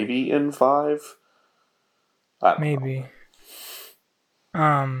maybe in 5. I don't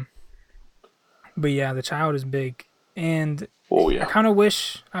know. But yeah, the child is big, and I kind of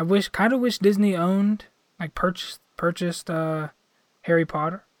wish Disney owned, like purchased Harry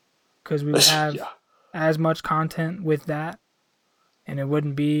Potter, because we would have as much content with that, and it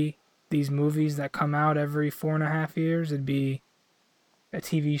wouldn't be these movies that come out every 4.5 years. It'd be a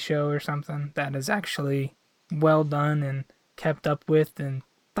TV show or something that is actually well done and kept up with and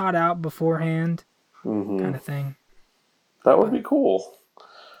thought out beforehand, kind of thing. That would be cool.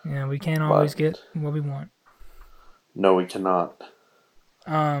 Yeah, we can't always get what we want. No, we cannot.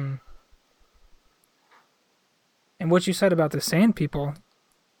 And what you said about the Sand People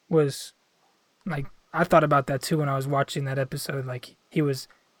was, like, I thought about that too when I was watching that episode. Like, he was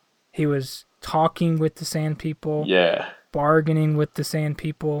talking with the Sand People. Yeah. Bargaining with the Sand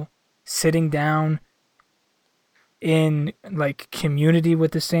People. Sitting down in, like, community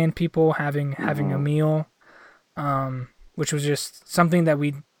with the Sand People, having a meal. Which was just something that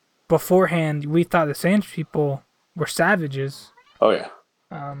beforehand, we thought the Sand People were savages. Oh, yeah.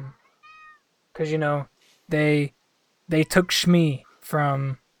 Because, they took Shmi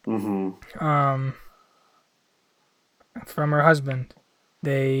from her husband.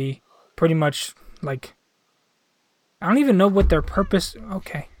 They pretty much, like, I don't even know what their purpose.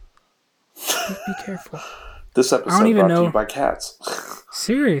 Okay, be careful. This episode brought to you by cats.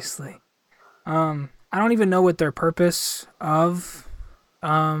 Seriously, I don't even know what their purpose of,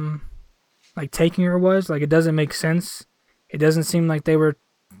 like, taking her was. Like, it doesn't make sense. It doesn't seem like they were.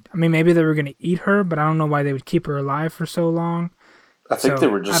 I mean, maybe they were going to eat her, but I don't know why they would keep her alive for so long. I think they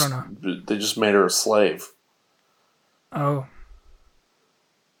were just. I don't know. They just made her a slave. Oh.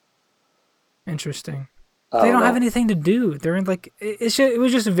 Interesting. They don't have anything to do. They're in, like, it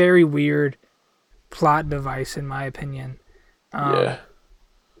was just a very weird plot device, in my opinion. Yeah.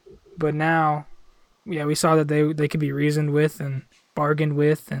 But now, we saw that they could be reasoned with and bargained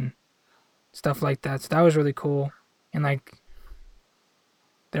with and stuff like that. So that was really cool. And, like,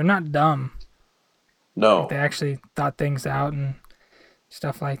 they're not dumb. No. Like, they actually thought things out and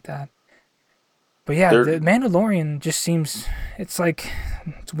stuff like that. But yeah, the Mandalorian just seems, it's like,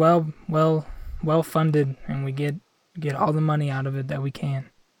 it's well funded, and we get all the money out of it that we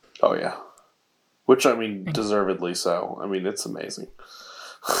can. Oh yeah, Which, I mean, deservedly so. I mean, it's amazing.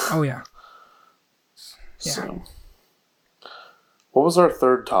 Oh, yeah. Yeah. So, what was our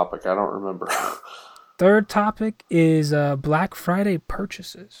third topic? I don't remember. Third topic is Black Friday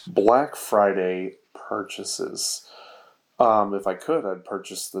purchases. Black Friday purchases. If I could, I'd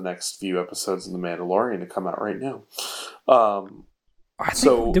purchase the next few episodes of The Mandalorian to come out right now.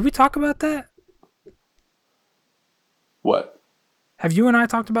 Did we talk about that? What? Have you and I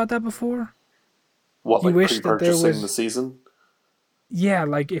talked about that before? What, like pre-purchasing the season? Yeah,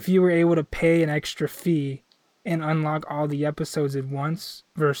 like if you were able to pay an extra fee and unlock all the episodes at once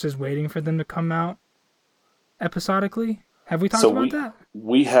versus waiting for them to come out episodically. Have we talked about that?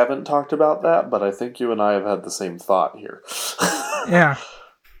 We haven't talked about that, but I think you and I have had the same thought here. Yeah.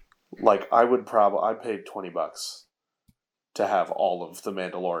 Like, I'd pay $20 to have all of The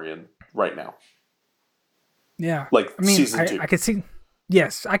Mandalorian right now. Yeah. Like, I mean, season 2. I could see...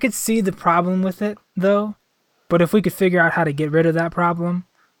 Yes, I could see the problem with it, though. But if we could figure out how to get rid of that problem,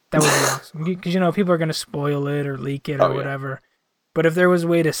 that would be awesome. Because, people are going to spoil it or leak it or whatever. But if there was a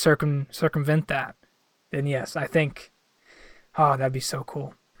way to circumvent that, then yes, I think... Oh, that'd be so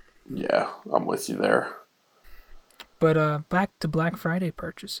cool. Yeah, I'm with you there. But back to Black Friday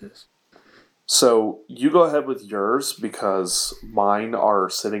purchases. So, you go ahead with yours, because mine are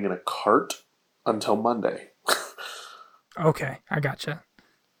sitting in a cart until Monday. Okay, I gotcha.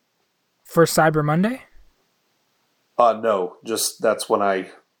 For Cyber Monday? No, just that's when I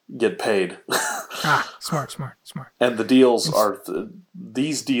get paid. Smart. And the deals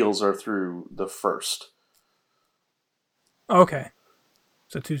these deals are through the 1st. Okay.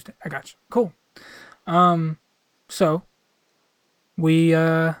 So Tuesday. I gotcha. Cool. So we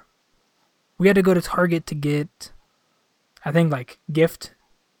had to go to Target to get, I think, like to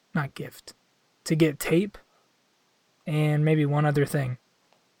get tape and maybe one other thing.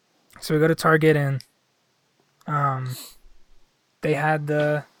 So we go to Target and they had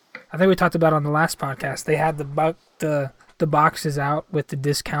I think we talked about on the last podcast, they had the boxes out with the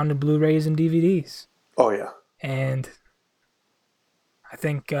discounted Blu-rays and DVDs. Oh yeah. And I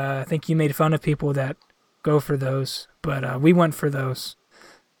think you made fun of people that go for those, but we went for those.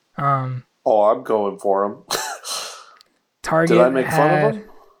 I'm going for them. Target. Did I make fun of them?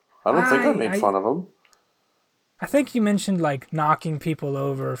 I don't think I made fun of them. I think you mentioned like knocking people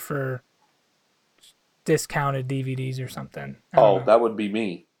over for discounted DVDs or something. That would be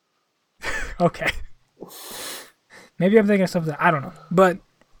me. Okay. Maybe I'm thinking of something. I don't know. But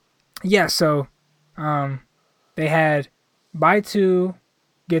yeah, so they had buy 2,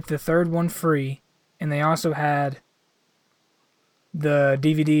 get the third one free, and they also had the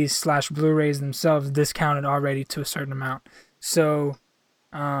DVDs / Blu-rays themselves discounted already to a certain amount. So,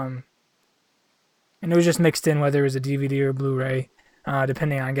 and it was just mixed in whether it was a DVD or Blu-ray,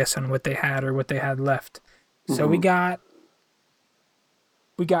 depending, I guess, on what they had or what they had left. Mm-hmm. So we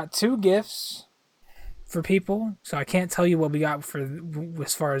got 2 gifts for people. So I can't tell you what we got for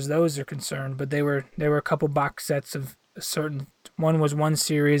as far as those are concerned, but they were a couple box sets of a certain. One was one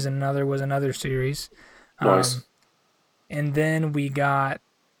series and another was another series. Nice. And then we got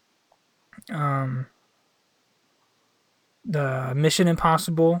the Mission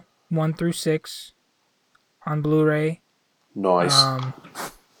Impossible 1 through 6 on Blu-ray. Nice.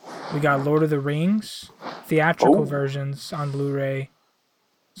 We got Lord of the Rings theatrical versions on Blu-ray.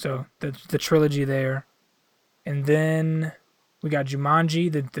 So the trilogy there. And then we got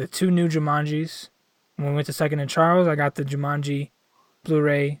Jumanji, the 2 new Jumanjis. When we went to Second and Charles, I got the Jumanji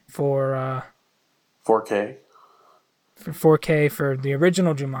Blu-ray for 4K. For 4K for the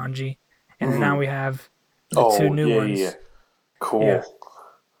original Jumanji. And then now we have the 2 new ones. Yeah. Cool. Yeah.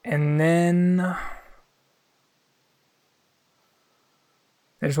 And then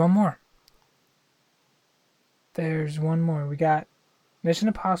there's one more. We got Mission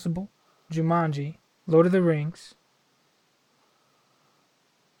Impossible, Jumanji, Lord of the Rings.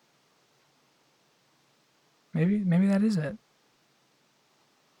 Maybe that is it.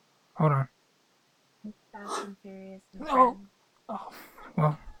 Hold on. Fast and Furious and Oh,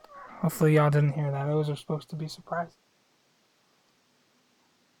 well, hopefully y'all didn't hear that. Those are supposed to be surprises.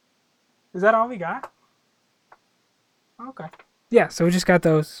 Is that all we got? Okay. Yeah, so we just got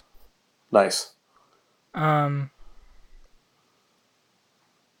those. Nice.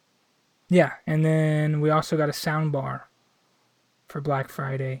 Yeah, and then we also got a sound bar for Black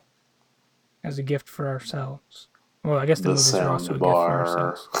Friday as a gift for ourselves. Well, I guess the movies are also a gift for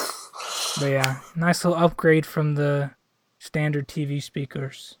ourselves. But yeah, nice little upgrade from the standard TV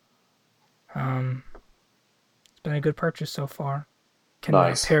speakers. It's been a good purchase so far. Can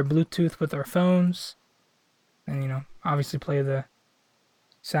pair Bluetooth with our phones, and obviously play the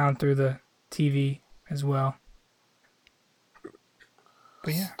sound through the TV as well.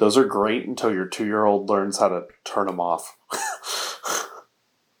 But yeah. Those are great until your 2-year-old learns how to turn them off.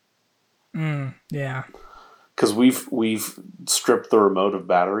 Yeah. Because we've stripped the remote of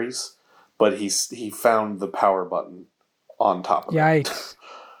batteries, but he found the power button on top of it. Yikes.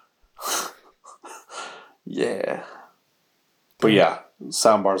 Yeah. But yeah,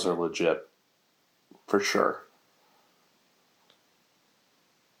 soundbars are legit. For sure.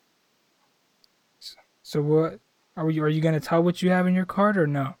 So what are you going to tell what you have in your cart or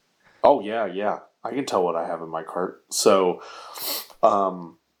no? Oh yeah. I can tell what I have in my cart. So,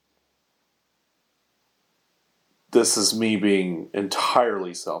 this is me being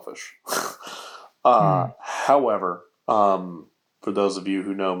entirely selfish. However, for those of you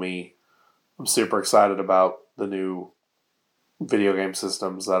who know me, I'm super excited about the new video game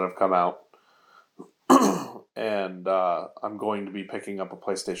systems that have come out. And I'm going to be picking up a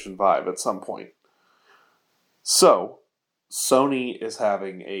PlayStation 5 at some point. So, Sony is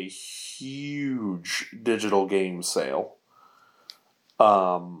having a huge digital game sale.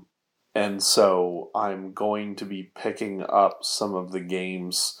 And so I'm going to be picking up some of the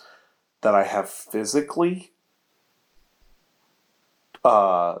games that I have physically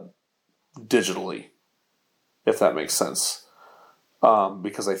digitally, if that makes sense.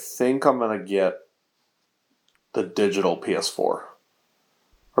 Because I think I'm going to get the digital PS4 or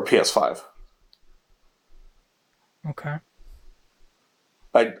PS5. Okay.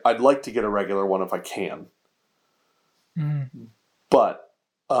 I'd like to get a regular one if I can. But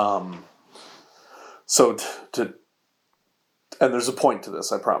so and there's a point to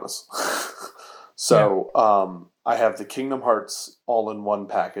this, I promise. So I have the Kingdom Hearts all-in-one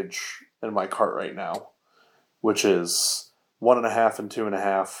package in my cart right now, which is 1.5 and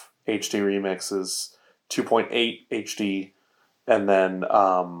 2.5 HD remixes, 2.8 HD, and then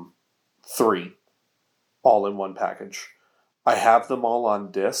 3 all in one package. I have them all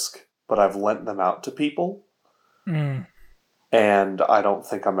on disc, but I've lent them out to people. And I don't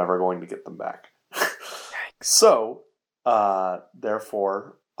think I'm ever going to get them back. So,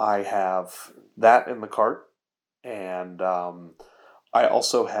 therefore, I have that in the cart. And I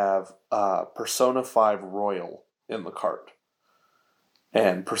also have Persona 5 Royal in the cart.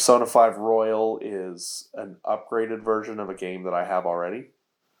 And Persona 5 Royal is an upgraded version of a game that I have already.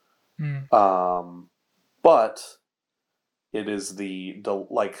 But it is the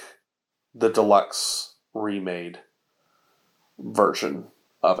deluxe remade version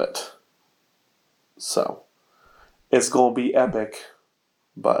of it. So it's going to be epic.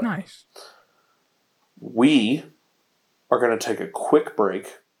 But nice. We are going to take a quick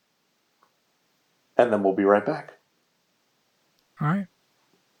break, and then we'll be right back. All right.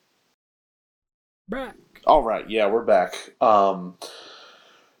 Back. All right, yeah, we're back. One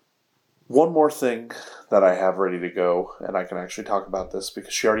more thing that I have ready to go, and I can actually talk about this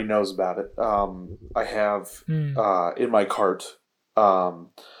because she already knows about it. I have in my cart, I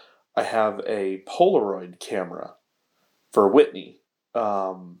have a Polaroid camera for Whitney.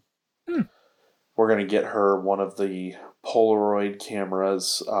 We're going to get her one of the Polaroid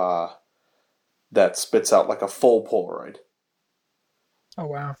cameras that spits out like a full Polaroid. Oh,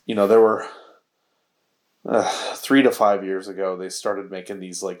 wow. You know, there were 3 to 5 years ago, they started making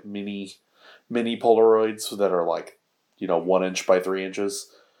these like mini Polaroids that are like, 1 inch by 3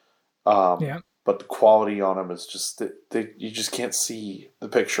 inches. Yeah. But the quality on them is just, you just can't see the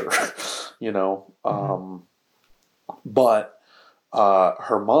picture, But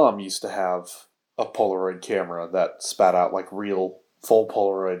her mom used to have a Polaroid camera that spat out like real full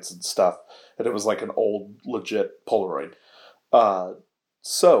Polaroids and stuff. And it was like an old legit Polaroid.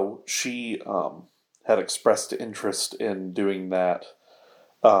 So she had expressed interest in doing that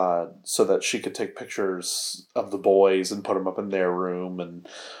so that she could take pictures of the boys and put them up in their room, and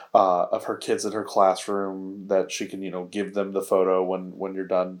of her kids in her classroom that she can, give them the photo when you're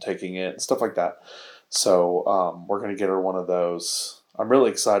done taking it and stuff like that. So we're going to get her one of those. I'm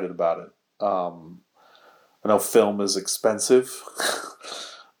really excited about it. I know film is expensive.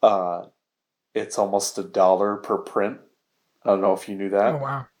 It's almost $1 per print. I don't know if you knew that. Oh,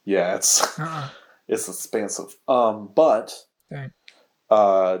 wow. Yeah, it's expensive. But dang.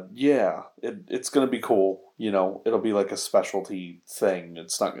 Yeah, it's going to be cool. It'll be like a specialty thing.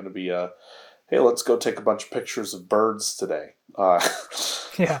 It's not going to be hey, let's go take a bunch of pictures of birds today.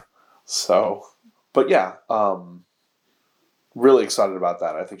 Yeah. So, but yeah, really excited about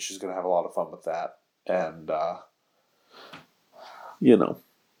that. I think she's going to have a lot of fun with that. And,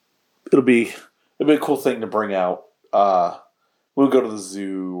 it'll be a cool thing to bring out. When we go to the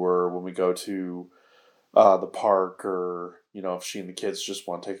zoo or when we go to the park or if she and the kids just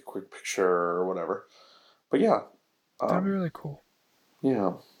want to take a quick picture or whatever. But yeah. That'd be really cool.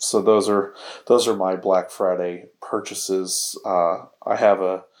 Yeah. So those are my Black Friday purchases. I have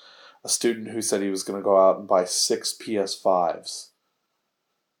a student who said he was going to go out and buy 6 PS5s.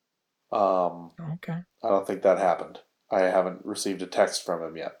 Okay. I don't think that happened. I haven't received a text from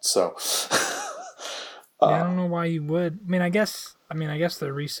him yet. So Yeah, I don't know why you would. I guess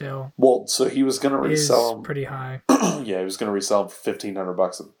the resale well, so he was going to is resell them. pretty high. Yeah, he was going to resell them for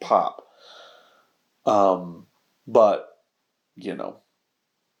 $1,500 a pop. But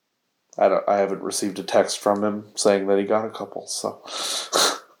I haven't received a text from him saying that he got a couple. So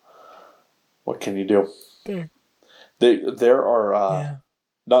what can you do? There are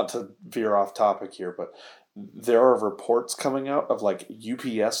not to veer off topic here, but there are reports coming out of like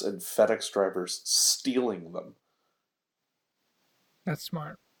UPS and FedEx drivers stealing them. That's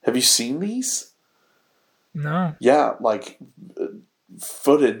smart. Have you seen these? No. Yeah, like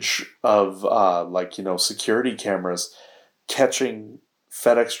footage of security cameras catching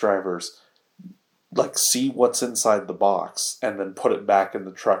FedEx drivers like see what's inside the box and then put it back in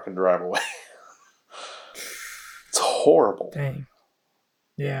the truck and drive away. It's horrible. Dang.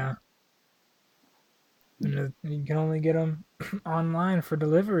 Yeah. You can only get them online for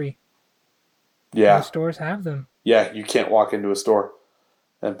delivery. Yeah. Most stores have them. Yeah, you can't walk into a store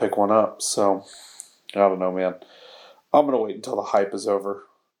and pick one up. So, I don't know, man. I'm going to wait until the hype is over.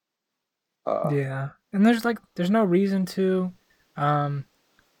 Yeah. And there's no reason to. I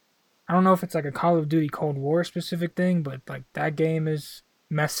don't know if it's like a Call of Duty Cold War specific thing, but like that game is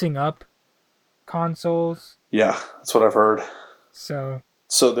messing up consoles. Yeah, that's what I've heard. So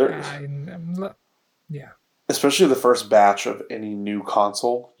there, yeah. Especially the first batch of any new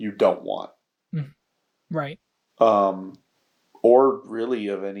console, you don't want. Right. Or really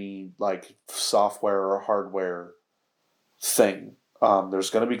of any like software or hardware thing. There's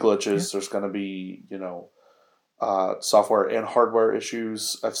going to be glitches. Yeah. There's going to be, software and hardware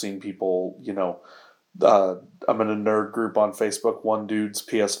issues. I've seen people, I'm in a nerd group on Facebook. One dude's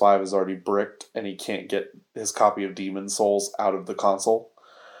PS5 is already bricked and he can't get his copy of Demon's Souls out of the console.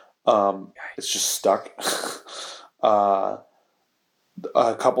 It's just stuck.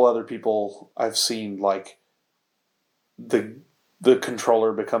 A couple other people I've seen, like the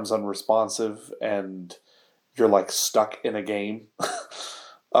controller becomes unresponsive and you're like stuck in a game.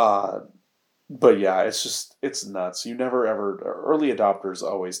 But yeah, it's nuts. You never ever, early adopters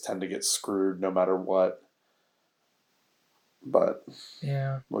always tend to get screwed no matter what. But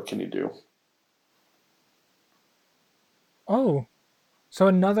yeah, what can you do? Oh, so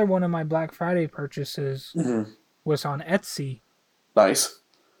another one of my Black Friday purchases was on Etsy. Nice.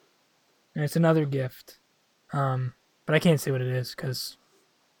 And it's another gift. But I can't say what it is because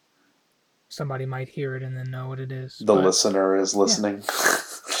somebody might hear it and then know what it is. The listener is listening.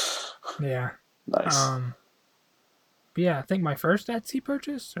 Yeah. Nice. But yeah, I think my first Etsy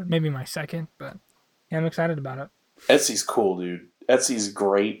purchase, or maybe my second, but yeah, I'm excited about it. Etsy's cool, dude. Etsy's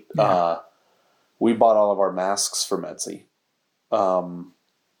great. Yeah. We bought all of our masks from Etsy. Oh,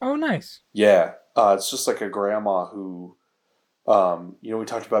 nice. Yeah. It's just like a grandma who, we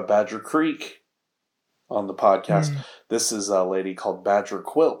talked about Badger Creek on the podcast. This is a lady called Badger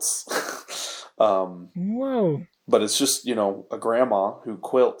Quilts. Whoa. But it's just, a grandma who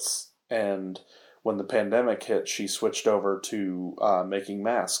quilts. And when the pandemic hit, she switched over to making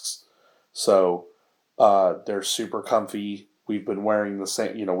masks. So they're super comfy. We've been wearing the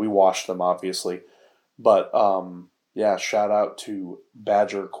same, we wash them, obviously. But, yeah, shout out to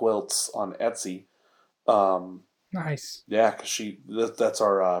Badger Quilts on Etsy. Nice. Yeah, because that's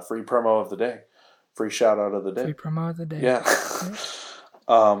our free promo of the day. Free shout out of the day. Free promo of the day. Yeah.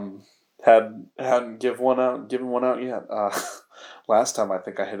 Hadn't given one out yet. Last time I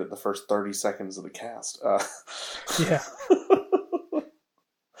think I hit it the first 30 seconds of the cast. Yeah.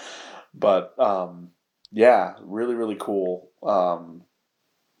 But yeah, really, really cool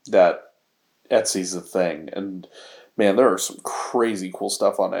that Etsy's a thing. And man, there are some crazy cool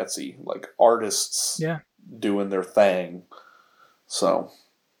stuff on Etsy. Like artists doing their thing. So.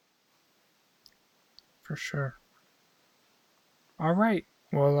 For sure. All right.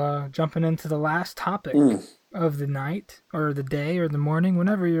 Well, jumping into the last topic of the night, or the day, or the morning,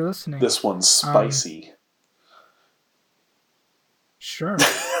 whenever you're listening. This one's spicy. Sure.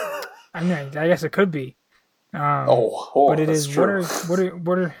 I mean, I guess it could be. But it is true.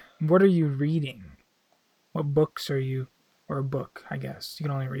 What are you reading? What books are you, or a book? I guess you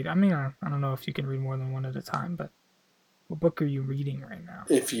can only read. I mean, I don't know if you can read more than one at a time, but what book are you reading right now?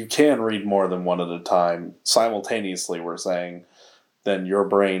 If you can read more than one at a time simultaneously, we're saying, then your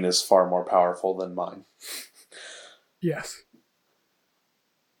brain is far more powerful than mine. Yes.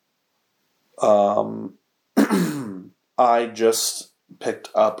 Um, I just picked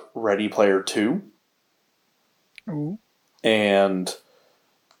up Ready Player 2, Ooh. and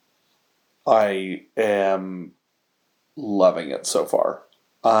I am loving it so far.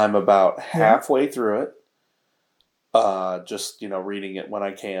 I'm about Yeah. halfway through it. Just, reading it when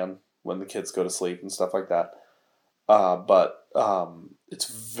I can, when the kids go to sleep and stuff like that. But it's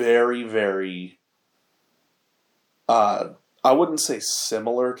very, very, I wouldn't say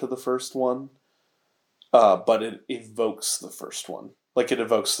similar to the first one, but it evokes the first one. Like, it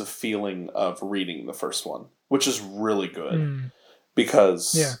evokes the feeling of reading the first one, which is really good. Mm.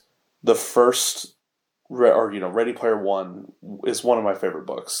 Because Yeah. the first, Ready Player One is one of my favorite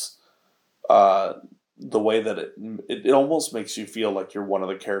books. The way that it almost makes you feel like you're one of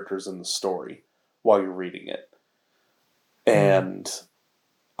the characters in the story while you're reading it. And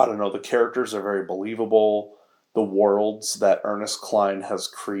I don't know, the characters are very believable. The worlds that Ernest Cline has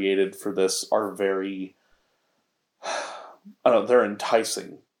created for this are very, I don't know, they're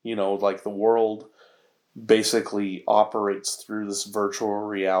enticing. Like the world basically operates through this virtual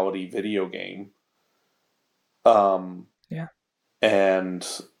reality video game. Yeah. And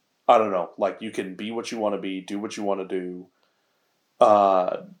I don't know, like you can be what you want to be, do what you want to do.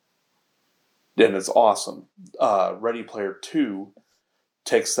 And it's awesome. Ready Player 2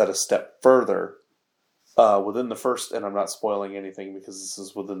 takes that a step further. Within the first, and I'm not spoiling anything because this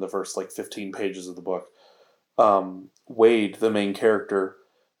is within the first 15 pages of the book. Wade, the main character,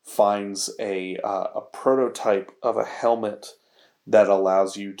 finds a prototype of a helmet that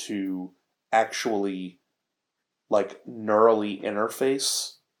allows you to actually neurally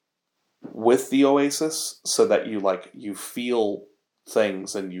interface with the Oasis, so that you feel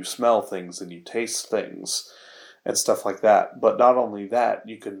things and you smell things and you taste things and stuff like that. But not only that,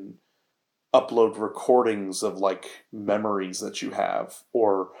 you can upload recordings of memories that you have,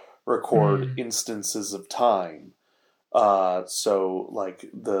 or record instances of time. So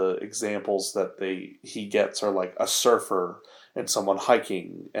the examples that he gets are a surfer and someone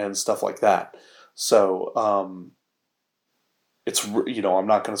hiking and stuff like that. So it's I'm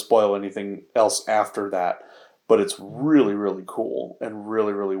not going to spoil anything else after that, but it's really, really cool and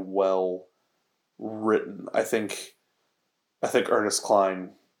really, really well written. I think Ernest Cline,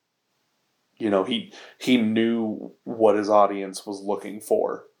 he knew what his audience was looking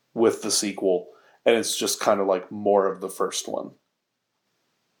for with the sequel, and it's just kind of more of the first one.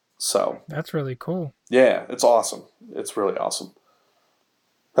 So That's really cool. yeah, it's awesome. It's really awesome.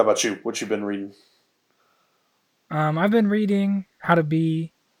 How about you? What you been reading? I've been reading How to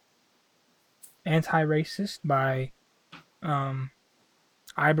Be Anti-Racist by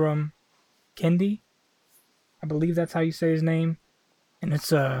Ibram Kendi. I believe that's how you say his name. And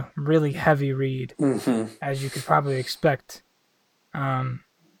it's a really heavy read, as you could probably expect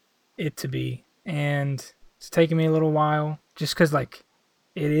it to be. And it's taken me a little while, just because it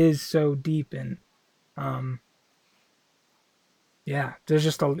is so deep, and yeah, there's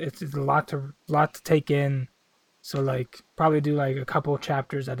just it's a lot to take in. So probably do a couple of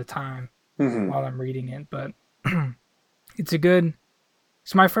chapters at a time while I'm reading it. But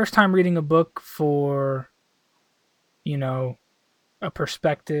it's my first time reading a book for, a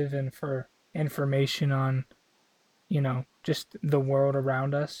perspective and for information on, just the world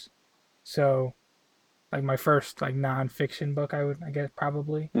around us. So my first nonfiction book, I guess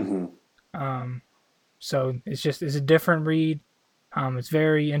probably. So it's a different read. It's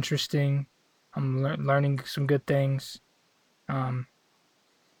very interesting. I'm learning some good things, and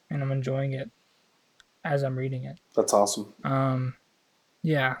I'm enjoying it as I'm reading it. That's awesome.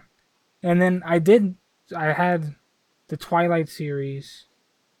 Yeah, and then I had the Twilight series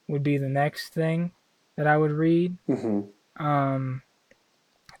would be the next thing that I would read. I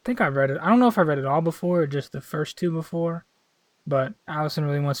think I read it. I don't know if I read it all before or just the first two before, but Allison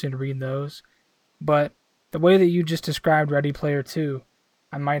really wants me to read those. But the way that you just described Ready Player 2,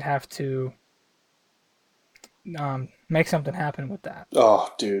 I might have to make something happen with that.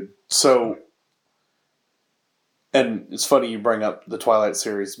 Oh, dude. So, and it's funny you bring up the Twilight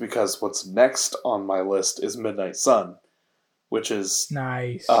series, because what's next on my list is Midnight Sun, which is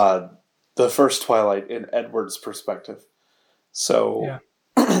nice. The first Twilight in Edward's perspective. So, yeah.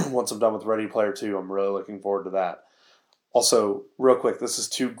 Once I'm done with Ready Player 2, I'm really looking forward to that. Also, real quick, this is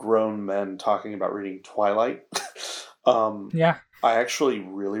two grown men talking about reading Twilight. Yeah. I actually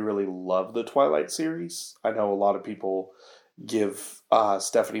really, really love the Twilight series. I know a lot of people give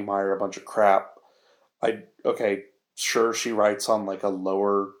Stephenie Meyer a bunch of crap. Sure, she writes on a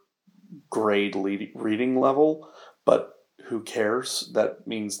lower grade reading level, but who cares? That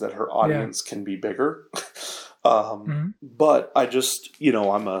means that her audience can be bigger. But I just,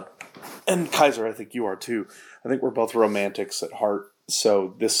 and Kaiser, I think you are too. I think we're both romantics at heart.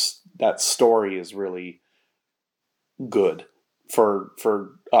 So that story is really good for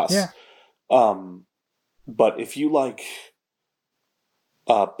us. Yeah. But if you like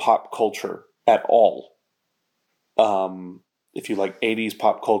pop culture at all, if you like 80s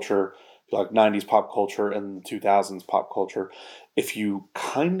pop culture, if you like 90s pop culture and 2000s pop culture, if you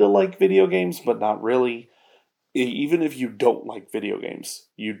kind of like video games but not really, even if you don't like video games,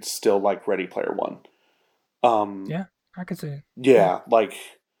 you'd still like Ready Player One. Yeah, I could see it. Yeah, like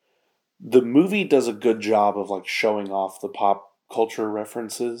the movie does a good job of like showing off the pop culture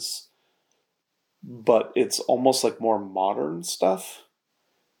references, but it's almost like more modern stuff.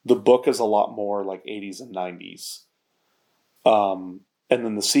 The book is a lot more like 80s and 90s. And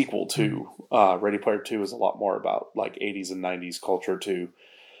then the sequel too, Ready Player 2 is a lot more about like 80s and 90s culture too.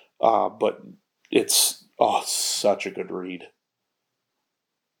 But it's such a good read.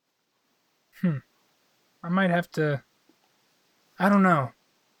 I might have to. I don't know.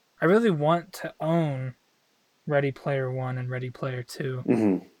 I really want to own Ready Player One and Ready Player 2.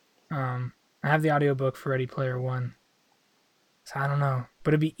 Mm-hmm. I have the audiobook for Ready Player One. So I don't know.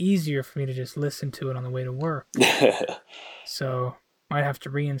 But it'd be easier for me to just listen to it on the way to work. So might have to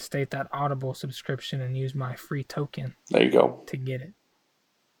reinstate that Audible subscription and use my free token. There you go. To get it.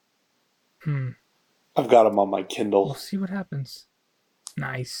 I've got them on my Kindle. We'll see what happens.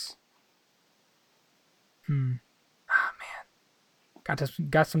 Nice. Man.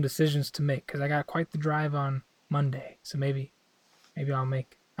 Got some decisions to make because I got quite the drive on Monday. So maybe I'll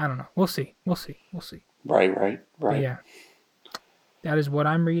make. I don't know. We'll see. Right. But yeah. That is what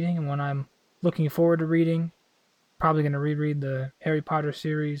I'm reading and what I'm looking forward to reading. Probably going to reread the Harry Potter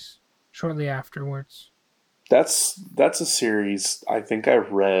series shortly afterwards. That's a series I think I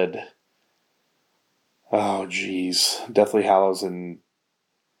read. Oh, geez. Deathly Hallows in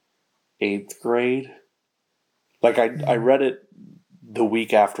 8th grade. Like, I read it the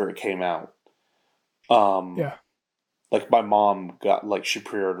week after it came out. Yeah. Like, my mom she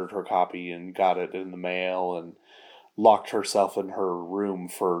pre-ordered her copy and got it in the mail and locked herself in her room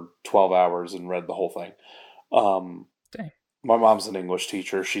for 12 hours and read the whole thing. Dang. My mom's an English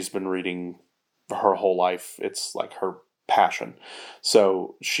teacher. She's been reading her whole life. It's like her passion.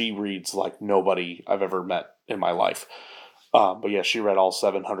 So she reads like nobody I've ever met in my life. But yeah, she read all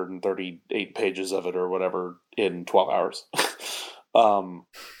 738 pages of it or whatever in 12 hours.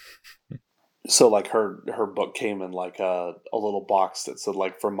 So like her book came in like a little box that said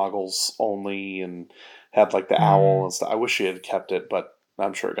like for Muggles only and had like the owl and stuff. I wish she had kept it, but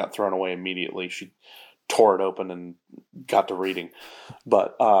I'm sure it got thrown away immediately. She tore it open and got to reading.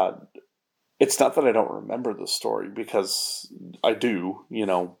 But it's not that I don't remember the story because I do,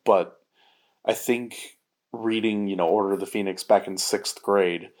 but I think reading, Order of the Phoenix back in 6th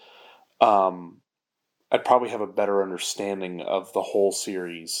grade, I'd probably have a better understanding of the whole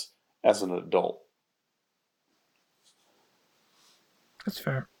series as an adult. That's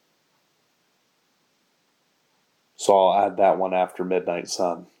fair. So I'll add that one after Midnight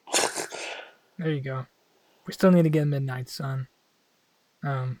Sun. There you go. We still need to get Midnight Sun.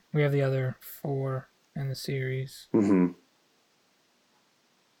 We have the other 4 in the series. Mm-hmm.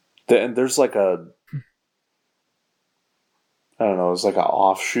 And there's like I don't know, it's like an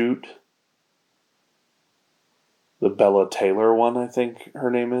offshoot. The Bella Taylor one, I think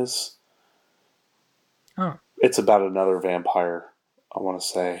her name is. Oh. It's about another vampire, I want to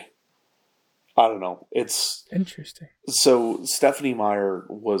say. I don't know. It's interesting. So Stephenie Meyer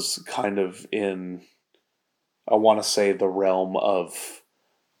was kind of in, I want to say, the realm of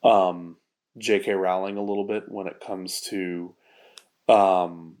J.K. Rowling a little bit when it comes to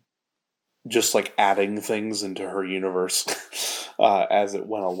just like adding things into her universe as it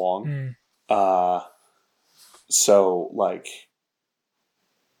went along. So like,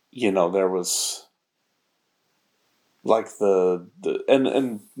 there was like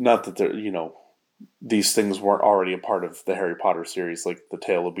and not that there, these things weren't already a part of the Harry Potter series, like the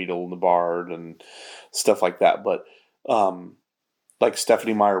Tale of Beedle and the Bard and stuff like that. But like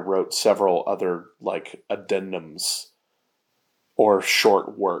Stephenie Meyer wrote several other like addendums or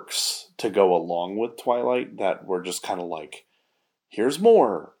short works to go along with Twilight that were just kind of like, here's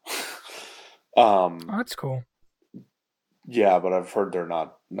more. Oh, that's cool. Yeah, but I've heard they're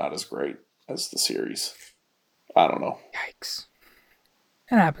not as great as the series. I don't know. Yikes.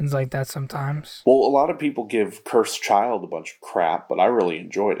 It happens like that sometimes. Well, a lot of people give Cursed Child a bunch of crap, but I really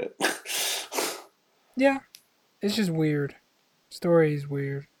enjoyed it. Yeah. It's just weird. Story is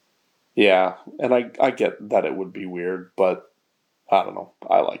weird. Yeah, and I get that it would be weird, but I don't know.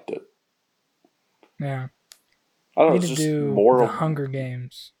 I liked it. Yeah. I don't know. Need It's to just do more the of. Hunger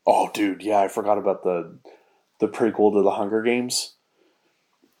Games. Oh, dude, yeah, I forgot about the prequel to the Hunger Games.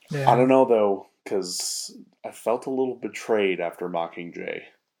 I don't Yeah. know though, because I felt a little betrayed after Mockingjay.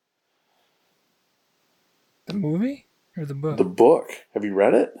 The movie or the The book? book. Have you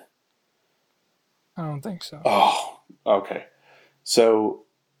read it? I don't think so. Oh, okay. So,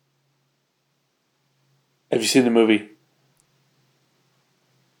 have you seen the movie?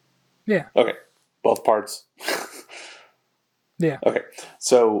 Yeah. Okay, both parts. Yeah. Okay,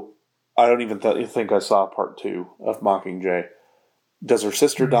 so I don't even think I saw part 2 of Mockingjay. Does her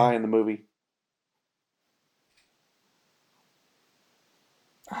sister Mm. die in the movie?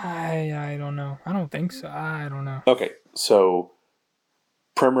 I don't know. I don't think so. I don't know. Okay, so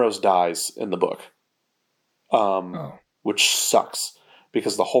Primrose dies in the book, Oh. which sucks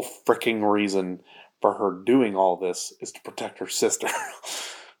because the whole freaking reason for her doing all this is to protect her sister.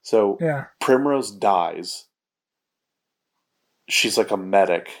 So Yeah. Primrose dies. She's like a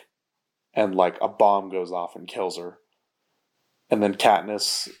medic, and like a bomb goes off and kills her. And then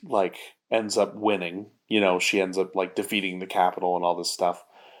Katniss like ends up winning. You know, she ends up like defeating the Capitol and all this stuff.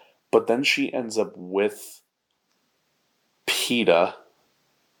 But then she ends up with Peeta,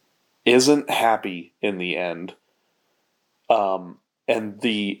 isn't happy in the end. And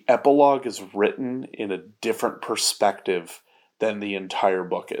the epilogue is written in a different perspective than the entire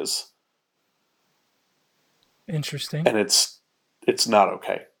book is. Interesting. And it's not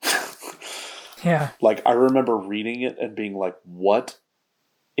okay. Yeah. Like, I remember reading it and being like, what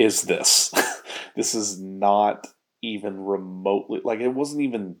is this? This is not even remotely, like, it wasn't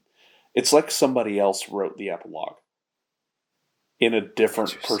even, it's like somebody else wrote the epilogue in a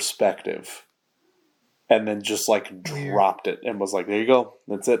different perspective and then just like Weird. dropped it and was like, there you go,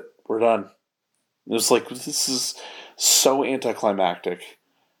 that's it, we're done. It was like, this is so anticlimactic,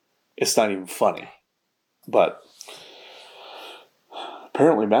 it's not even funny. But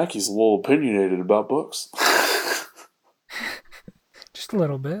apparently Mackie's a little opinionated about books. Just a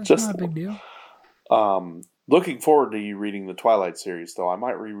little bit. Just Not a big deal. Looking forward to you reading the Twilight series, though. I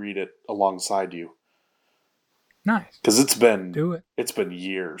might reread it alongside you Nice. because it's been Do it.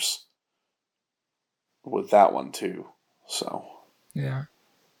 years with that one too. So Yeah.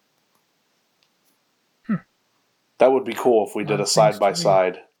 that would be cool if we did a Lot of things side to by read.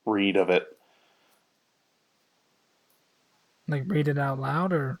 side read of it. Like read it out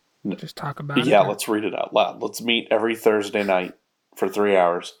loud or just talk about it? Yeah, or- let's read it out loud. Let's meet every Thursday night for 3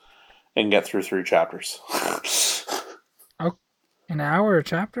 hours and get through 3 chapters. An hour a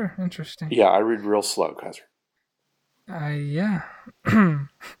chapter? Interesting. Yeah, I read real slow, Kaiser. Yeah.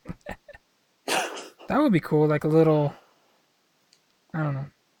 That would be cool. Like a little. I don't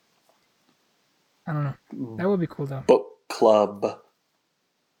know. That would be cool though. Book club.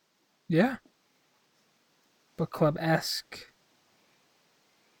 Yeah. Book club-esque.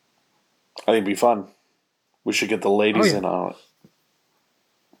 I think it'd be fun. We should get the ladies yeah. in on it.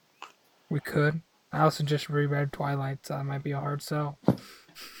 We could. I also just reread Twilight, so that might be a hard sell.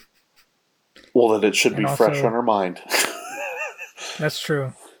 Well, then it should And be fresh also- on our mind. That's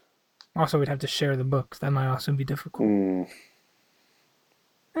true. Also, we'd have to share the books. That might also be difficult.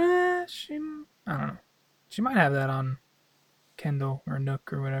 I don't know. She might have that on Kindle or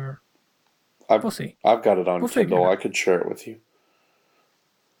Nook or whatever. We'll see. I've got it on We'll figure Kindle. it out. I could share it with you.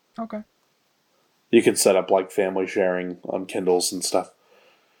 Okay. You could set up like family sharing on Kindles and stuff.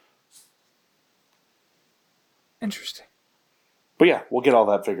 Interesting. But yeah, we'll get all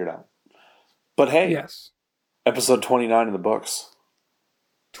that figured out. But hey, Yes. episode 29 in the books.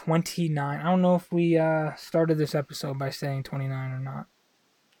 29. I don't know if we started this episode by saying 29 or not.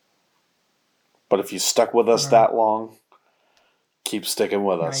 But if you stuck with us that long, keep sticking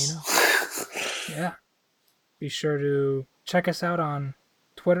with Now us. you know. Yeah. Be sure to check us out on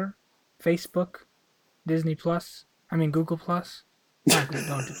Twitter, Facebook, Disney Plus. I mean Google Plus. Don't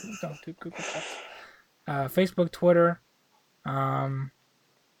do Google Plus. Facebook, Twitter.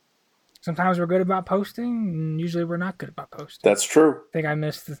 Sometimes we're good about posting, and usually we're not good about posting. That's true. I think I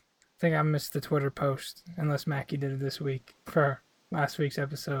missed the Twitter post, unless Mackie did it this week for last week's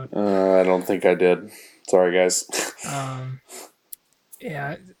episode. I don't think I did. Sorry, guys.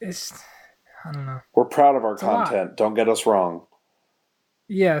 Yeah, it's I don't know. We're proud of our a lot. content. Don't get us wrong.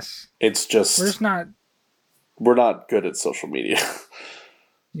 Yes, It's just we're just not. we're not good at social media.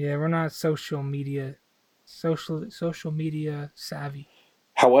 Yeah, we're not social media savvy.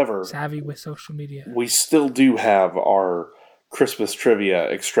 However, Savvy with social media. we still do have our Christmas trivia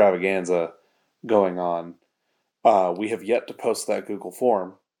extravaganza going on. We have yet to post that Google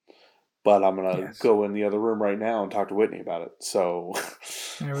form, but I'm going to Yes. go in the other room right now and talk to Whitney about it. So,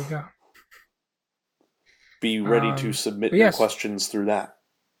 There we go. be ready to submit but your yes. questions through that.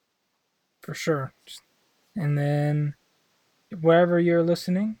 For sure. And then wherever you're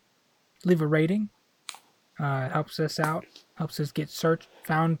listening, leave a rating. It helps us out. Helps us get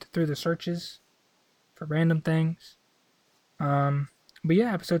found through the searches for random things. But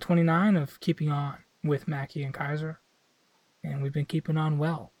yeah, episode 29 of Keeping On with Mackie and Kaiser. And we've been keeping on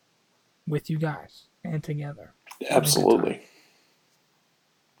well with you guys and together. Absolutely.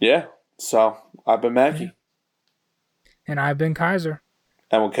 Yeah. So I've been Mackie. Yeah. And I've been Kaiser.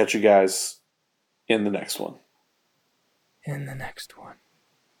 And we'll catch you guys in the next one.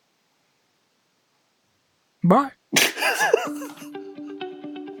 Bye.